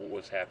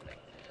was happening.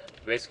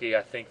 Basically,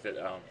 I think that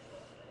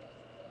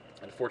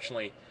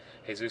unfortunately,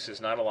 Jesus is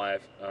not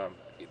alive.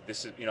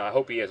 This is, I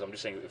hope he is. I'm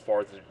just saying, as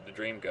far as the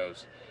dream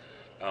goes,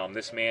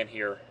 this man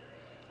here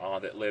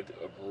that lived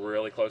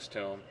really close to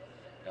him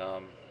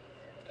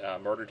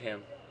murdered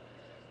him,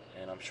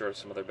 and I'm sure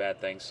some other bad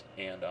things,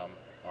 and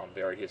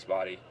buried his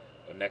body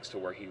next to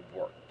where he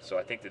worked. So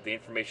I think that the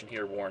information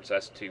here warrants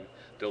us to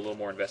do a little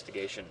more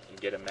investigation and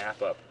get a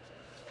map up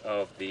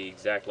of the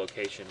exact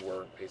location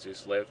where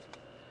Jesus lived,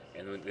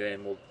 and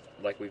then we'll,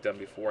 like we've done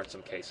before in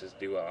some cases,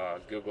 do a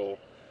Google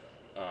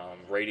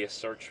radius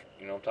search.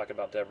 You know what I'm talking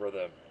about, Deborah,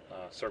 the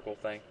circle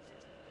thing?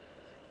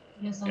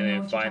 Yes, I And know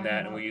then what you're find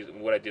that, talking and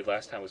about. what I did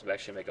last time was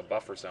actually make a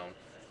buffer zone,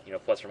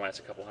 plus or minus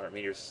a couple hundred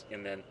meters,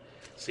 and then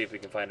see if we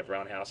can find a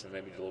brown house and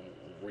maybe do a little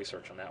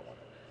research on that one.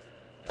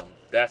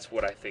 That's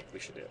what I think we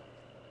should do.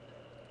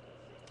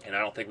 And I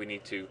don't think we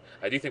need to.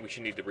 I do think we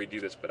should need to redo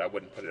this, but I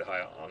wouldn't put it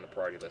high on the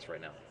priority list right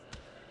now.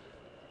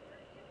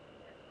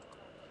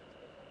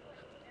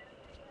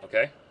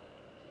 Okay.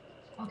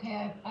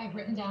 Okay, I've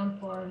written down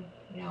for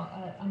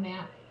a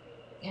map,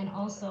 and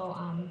also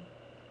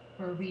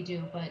for a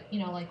redo. But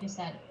like you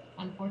said,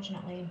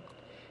 unfortunately,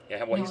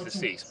 Yeah. Well, he's it's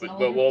an deceased, but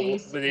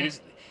accelerated case. it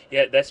is.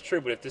 Yeah, that's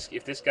true. But if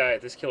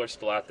this killer's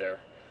still out there,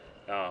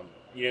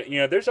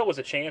 there's always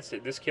a chance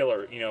that this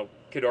killer,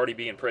 could already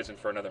be in prison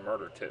for another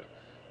murder too.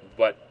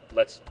 But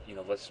let's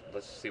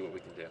see what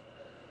we can do.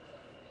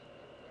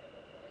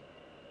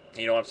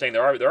 You know what I'm saying?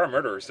 There are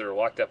murderers that are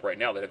locked up right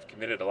now that have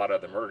committed a lot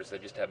of other murders. They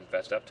just haven't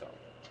fessed up to them.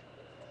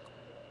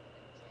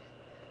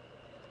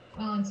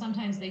 Well, and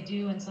sometimes they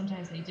do, and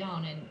sometimes they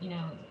don't, and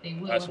they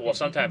will. Well,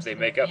 sometimes they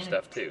make up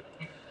stuff too.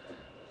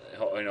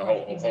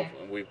 Right,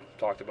 exactly. We've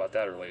talked about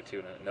that earlier too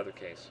in another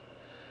case.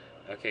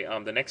 Okay,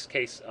 the next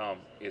case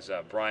is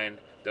Brian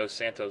Dos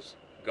Santos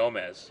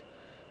Gomez.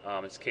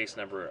 It's case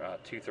number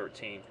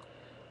 213.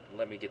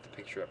 Let me get the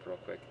picture up real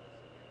quick.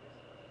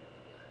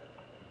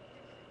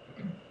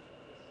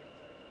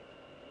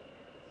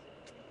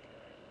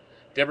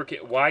 Deborah,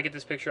 while I get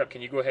this picture up,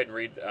 can you go ahead and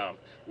read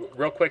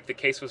real quick? The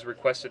case was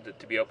requested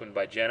to be opened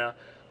by Jenna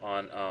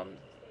on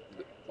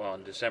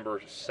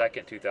December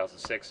 2nd,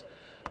 2006.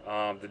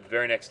 The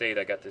very next day,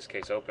 I got this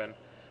case open,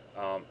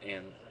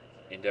 and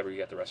Deborah, you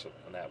got the rest of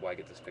that. While I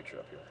get this picture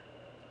up here.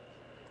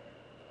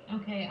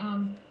 Okay.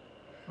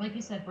 Like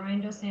you said,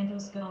 Brian Dos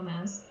Santos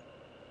Gomez.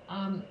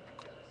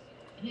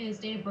 His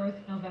date of birth,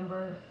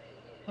 November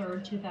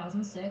 3rd,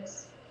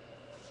 2006.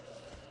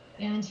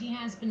 And he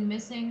has been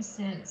missing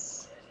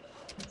since,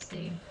 let's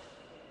see.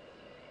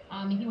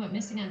 He went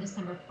missing on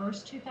December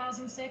 1st,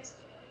 2006.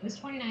 He was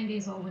 29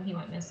 days old when he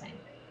went missing.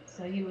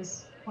 So he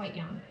was quite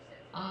young.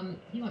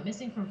 He went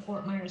missing from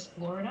Fort Myers,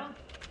 Florida.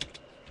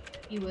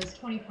 He was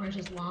 24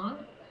 inches long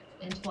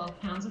and 12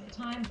 pounds at the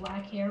time,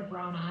 black hair,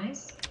 brown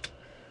eyes.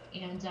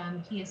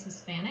 And he is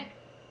Hispanic.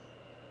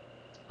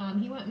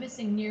 He went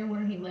missing near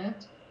where he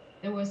lived.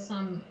 There was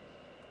some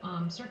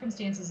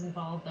circumstances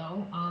involved,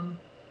 though,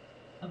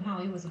 of how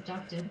he was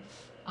abducted.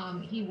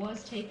 He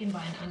was taken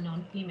by an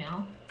unknown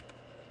female,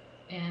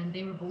 and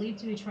they were believed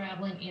to be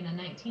traveling in a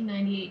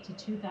 1998 to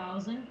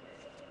 2000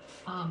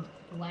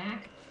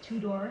 black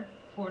two-door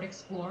Ford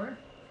Explorer.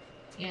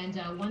 And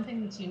one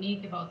thing that's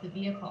unique about the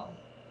vehicle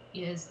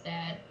is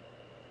that,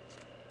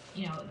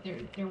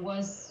 there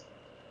was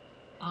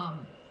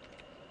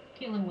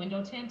peel and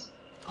window tint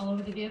all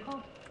over the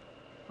vehicle.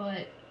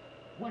 But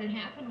what had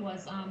happened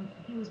was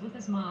he was with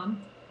his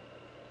mom,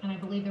 and I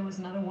believe there was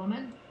another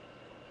woman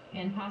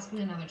and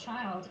possibly another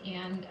child,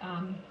 and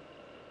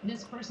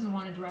this person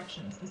wanted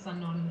directions, this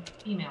unknown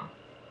female.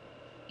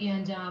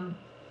 And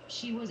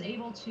she was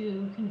able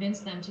to convince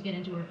them to get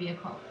into her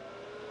vehicle,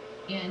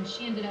 and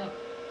she ended up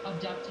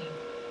abducting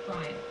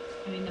Brian.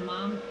 I mean,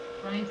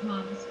 Brian's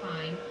mom was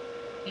fine,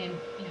 and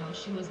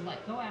she was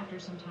let go after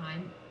some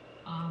time.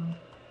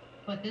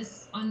 But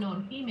this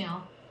unknown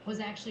female was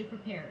actually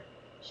prepared.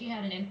 She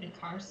had an infant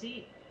car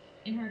seat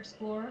in her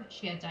Explorer.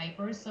 She had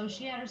diapers, so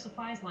she had her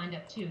supplies lined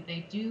up too.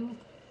 They do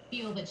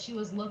feel that she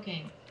was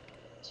looking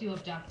to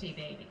abduct a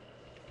baby.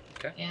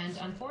 Okay. And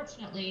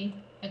unfortunately,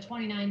 a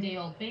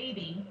 29-day-old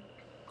baby,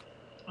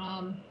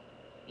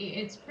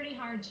 it's pretty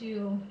hard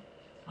to,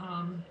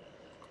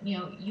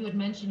 you had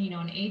mentioned,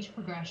 an age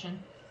progression.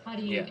 How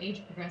do you Yeah.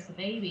 age progress a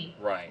baby?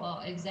 Right.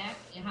 Well,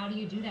 exactly. How do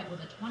you do that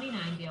with a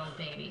 29-day-old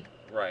baby?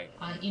 Right.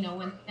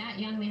 When that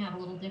young, they have a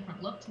little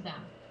different look to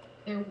them.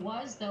 There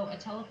was, though, a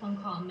telephone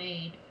call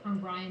made from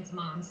Brian's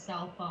mom's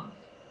cell phone.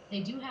 They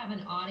do have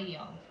an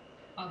audio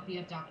of the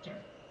abductor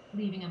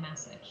leaving a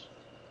message.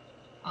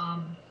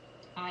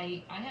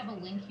 I have a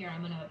link here.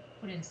 I'm going to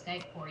put in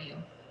Skype for you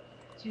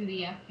to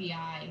the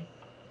FBI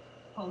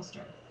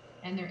poster,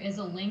 and there is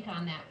a link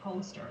on that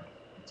poster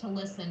to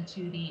listen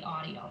to the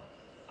audio.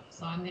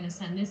 So I'm going to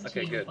send this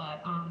to you. Good.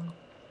 But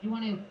you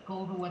want to go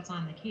over what's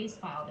on the case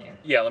file there?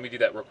 Yeah, let me do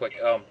that real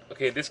quick.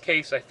 Okay, in this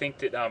case, I think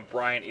that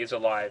Brian is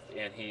alive,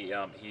 and he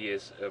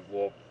is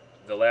well.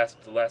 The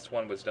last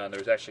one was done. There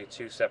was actually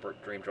 2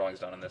 separate dream drawings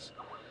done on this,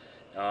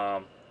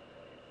 and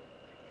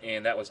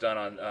that was done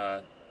on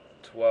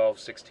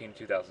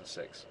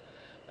 12/16/2006.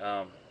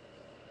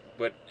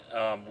 But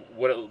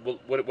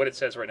what it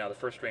says right now, the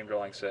first dream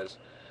drawing says,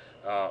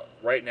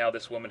 right now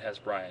this woman has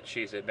Brian.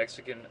 She's a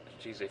Mexican.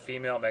 She's a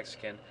female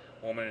Mexican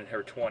woman in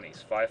her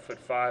 20s,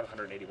 5'5",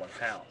 181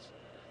 pounds.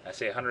 I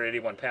say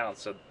 181 pounds,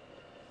 so,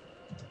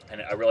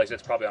 and I realize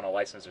that's probably on a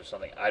license or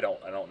something. I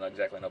don't know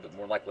exactly know, but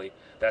more likely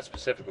that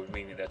specific would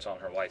mean that's on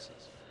her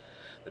license.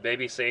 The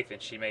baby's safe, and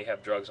she may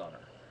have drugs on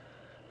her.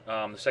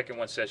 The second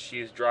one says she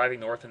is driving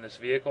north in this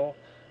vehicle,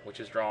 which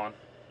is drawn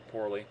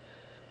poorly,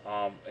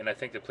 and I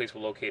think the police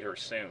will locate her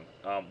soon.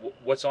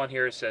 What's on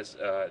here says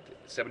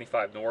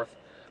 75 north,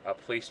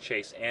 police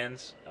chase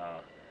ends.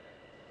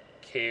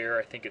 Care,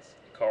 I think it's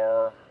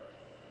car.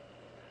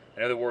 I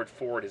know the word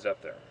Ford is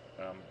up there.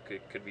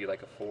 Could be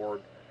like a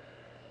Ford.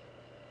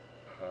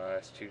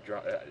 It's too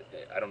drawn.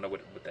 I don't know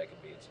what that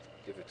could be.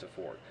 If it's a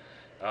Ford.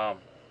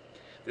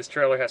 This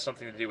trailer has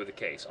something to do with the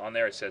case. On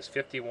there it says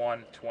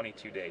 51,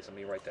 22 days. Let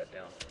me write that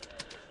down.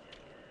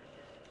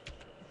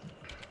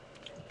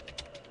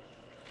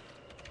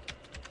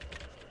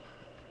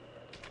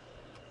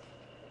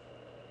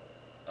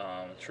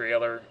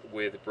 Trailer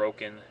with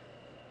broken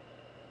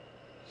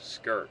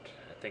skirt.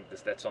 I think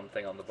that's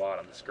something on the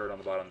bottom. The skirt on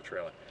the bottom of the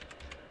trailer.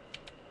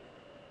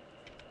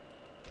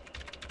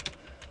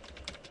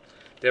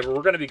 Deborah,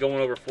 we're going to be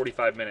going over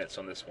 45 minutes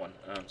on this one,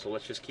 so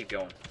let's just keep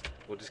going.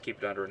 We'll just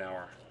keep it under an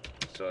hour,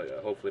 so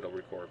hopefully it'll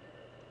record.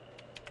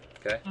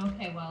 Okay.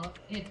 Okay. Well,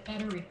 it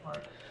better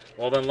record.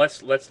 Well, then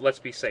let's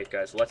be safe,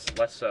 guys. Let's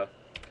let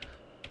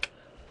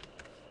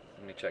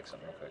me check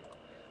something real quick.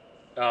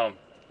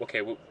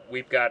 Okay,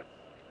 we've got.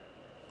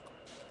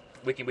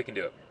 We can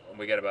do it.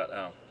 We got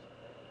about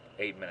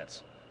 8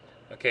 minutes.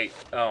 Okay.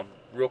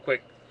 Real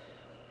quick.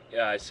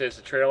 It says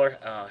the trailer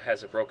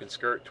has a broken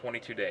skirt,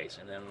 22 days,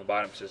 and then on the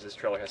bottom it says this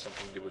trailer has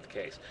something to do with the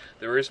case.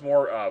 There is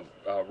more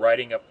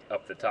writing up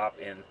the top,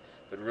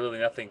 but really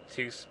nothing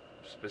too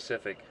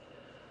specific,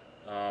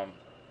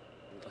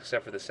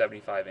 except for the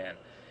 75N.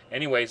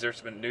 Anyways,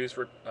 there's been news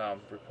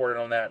reported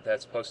on that.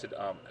 That's posted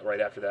right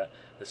after that.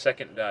 The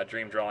second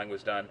dream drawing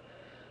was done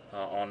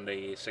on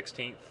the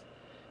 16th,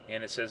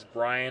 and it says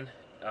Brian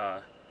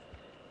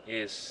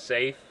is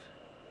safe.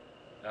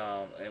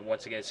 And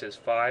once again, it says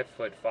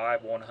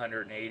 5'5",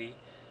 180.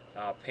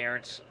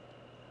 Parents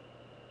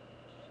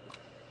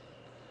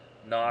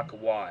knock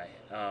Y.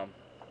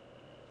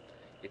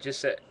 It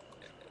just said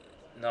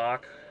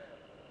knock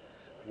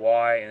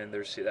Y, and then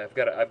there's I've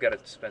got to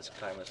spend some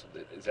time with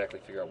this to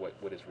exactly figure out what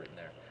is written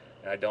there,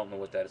 and I don't know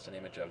what that is an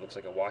image of. It looks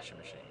like a washing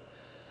machine.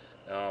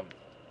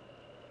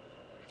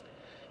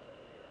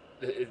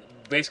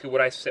 Basically,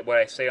 what I say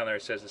on there,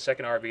 it says the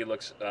second RV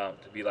looks to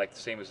be like the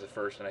same as the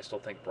first, and I still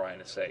think Brian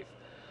is safe.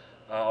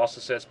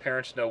 Also says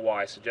parents know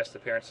why. Suggests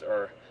that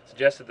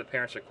the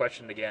parents are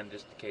questioned again,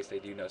 just in case they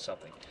do know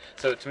something.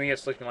 So to me,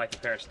 it's looking like the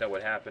parents know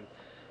what happened,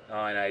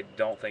 and I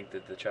don't think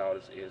that the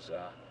child is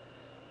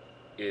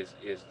in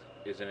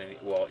any.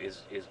 Well,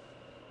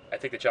 I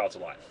think the child's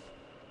alive.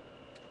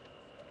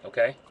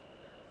 Okay.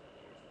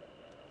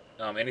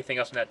 Anything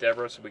else on that,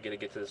 Deborah? So we got to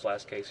get to this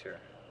last case here.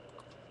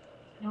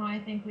 No, I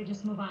think we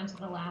just move on to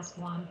the last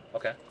one.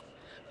 Okay.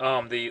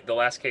 The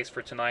last case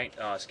for tonight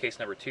is case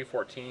number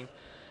 214.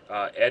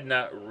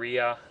 Edna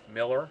Rhea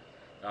Miller.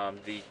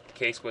 The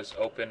case was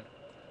open.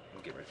 Let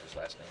me get rid of his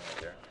last name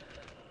right there.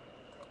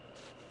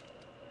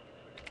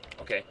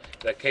 Okay,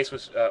 the case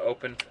was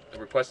open. The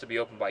request to be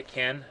opened by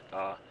Ken,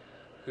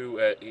 who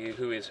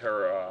is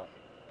her.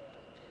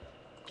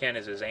 Ken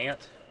is his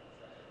aunt,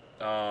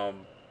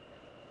 and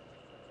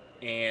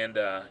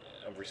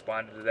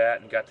responded to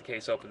that and got the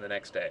case open the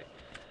next day.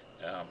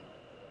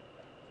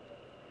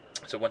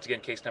 So once again,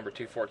 case number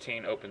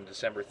 214, opened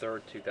December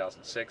 3rd,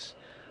 2006.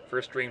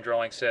 First dream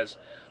drawing says,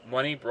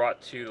 money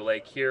brought to the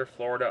lake here,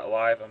 Florida,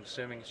 alive. I'm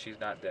assuming she's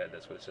not dead.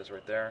 That's what it says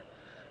right there.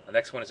 The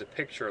next one is a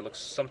picture. It looks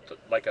something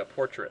like a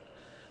portrait.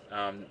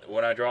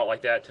 When I draw it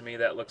like that, to me,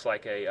 that looks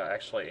like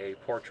actually a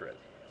portrait,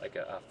 like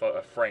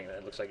a frame.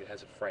 It looks like it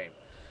has a frame.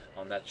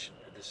 On that,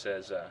 this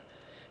says,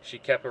 she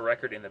kept a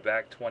record in the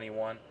back,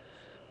 21,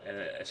 and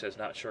it says,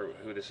 not sure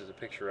who this is a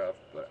picture of,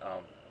 but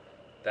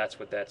that's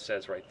what that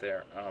says right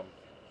there.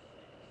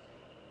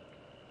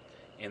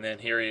 And then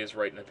here he is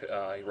writing.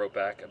 He wrote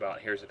back about,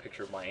 here's a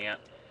picture of my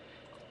aunt.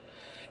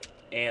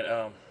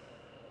 And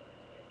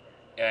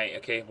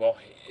okay, well,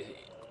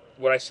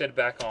 what I said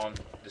back on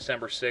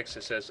December 6th,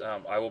 it says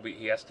I will be.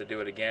 He has to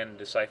do it again,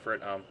 decipher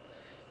it.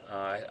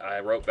 I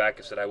wrote back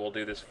and said, I will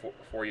do this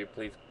for you.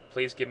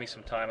 Please give me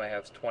some time. I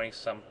have 20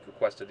 some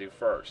requests to do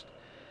first.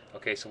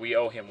 Okay, so we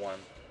owe him one,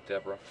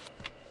 Deborah.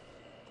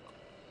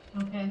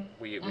 Okay.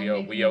 We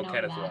owe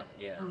Kenneth one.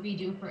 Yeah. A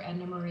redo for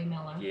Edna Marie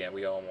Miller. Yeah,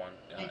 we owe him one.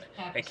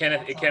 And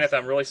Kenneth,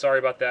 I'm really sorry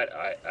about that.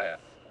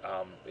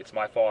 It's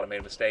my fault. I made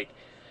a mistake.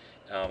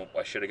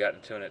 I should have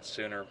gotten to it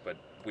sooner, but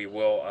we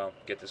will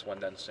get this one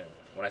done soon.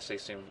 When I say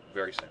soon,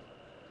 very soon.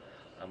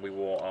 We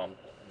will.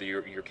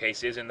 Your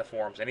case is in the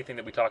forums. Anything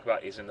that we talk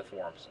about is in the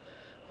forums.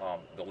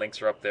 The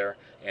links are up there,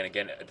 and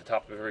again, at the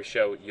top of every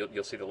show,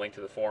 you'll see the link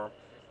to the forum,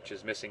 which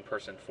is Missing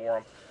Person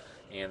Forum.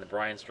 And the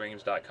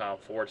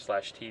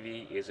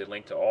briansdreams.com/TV is a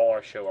link to all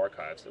our show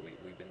archives that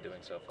we've been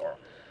doing so far.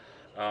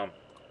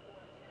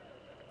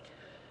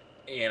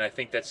 And I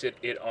think that's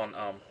it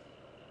on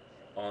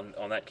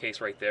that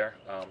case right there.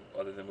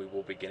 Other than we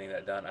will be getting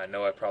that done. I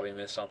know I probably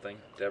missed something,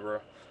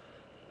 Deborah.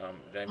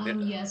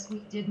 Yes, we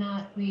did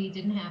not. We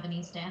didn't have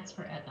any stats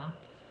for Edna.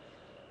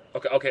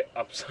 Okay.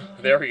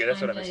 There we go. That's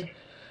what I missed.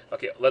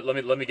 Okay, let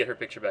me get her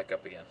picture back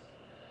up again.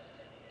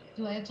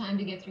 Do I have time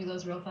to get through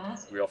those real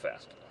fast? Real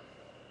fast.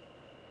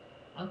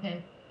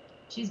 Okay.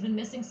 She's been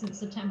missing since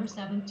September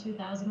 7th,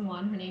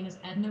 2001. Her name is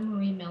Edna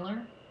Marie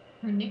Miller.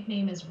 Her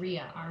nickname is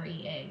Rhea,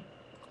 R-E-A.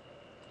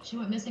 She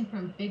went missing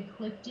from Big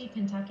Clifty,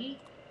 Kentucky.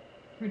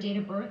 Her date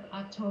of birth,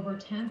 October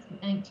 10th,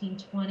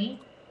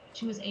 1920.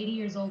 She was 80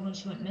 years old when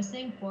she went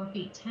missing, 4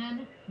 feet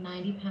 10,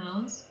 90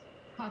 pounds.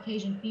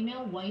 Caucasian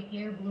female, white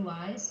hair, blue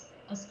eyes,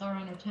 a scar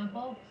on her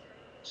temple.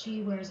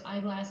 She wears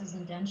eyeglasses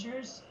and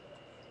dentures.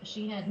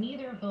 She had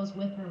neither of those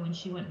with her when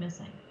she went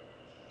missing.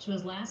 She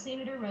was last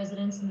seen at her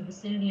residence in the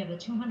vicinity of the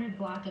 200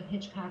 block of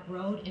Hitchcock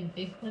Road in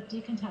Big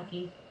Clifty,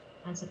 Kentucky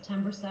on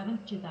September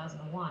 7th,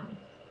 2001.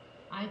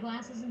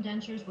 Eyeglasses and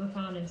dentures were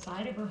found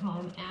inside of her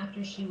home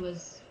after it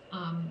was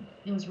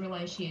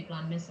realized she had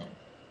gone missing.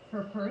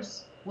 Her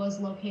purse was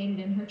located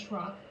in her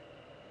truck,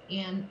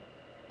 and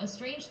a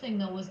strange thing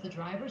though was the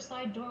driver's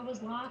side door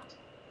was locked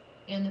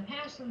and the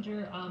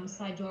passenger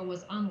side door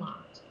was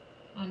unlocked.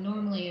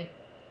 Normally it's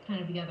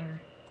kind of the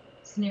other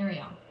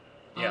scenario.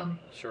 Yeah,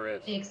 sure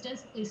is. They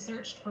extensively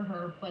searched for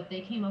her, but they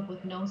came up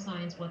with no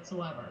signs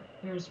whatsoever.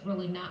 There's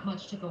really not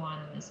much to go on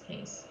in this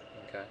case.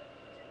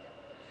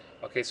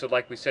 Okay, so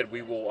like we said,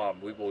 we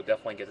will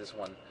definitely get this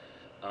one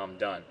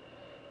done.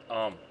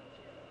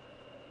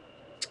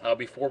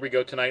 Before we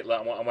go tonight,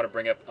 I want to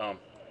bring up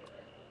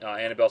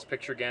Annabelle's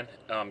picture again.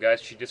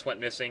 Guys, she just went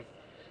missing.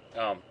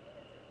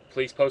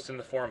 Please post in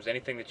the forums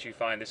anything that you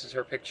find. This is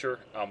her picture.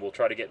 We'll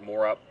try to get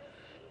more up.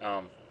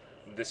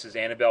 This is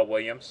Annabelle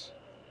Williams.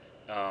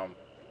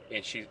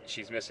 And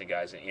she's missing,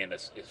 guys. And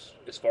as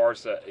far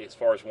as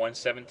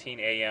 1:17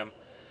 a.m.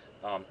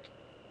 on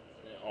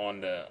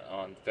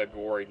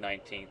February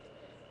 19th,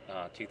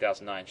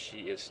 2009,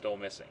 she is still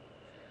missing.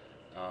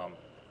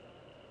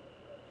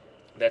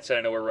 That said,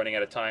 I know we're running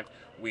out of time.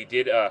 We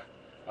did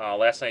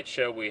last night's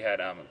show. We had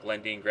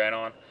Glendine Grant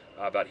on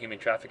about human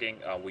trafficking.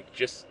 We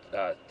just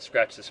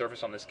scratched the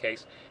surface on this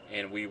case,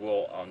 and we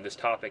will on this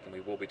topic, and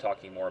we will be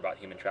talking more about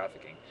human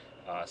trafficking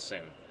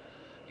soon.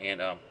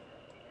 And I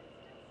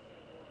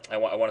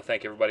want to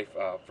thank everybody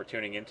for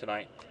tuning in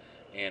tonight,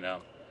 and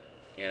I'm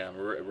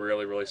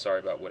really sorry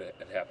about what had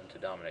happened to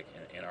Dominick,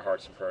 and our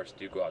hearts and prayers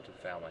do go out to the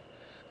family.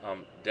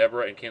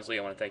 Deborah and Kinsley,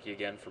 I want to thank you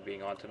again for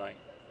being on tonight.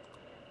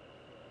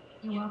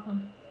 You're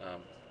welcome.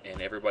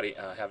 And everybody,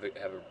 have a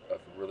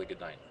really good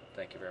night.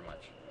 Thank you very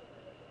much.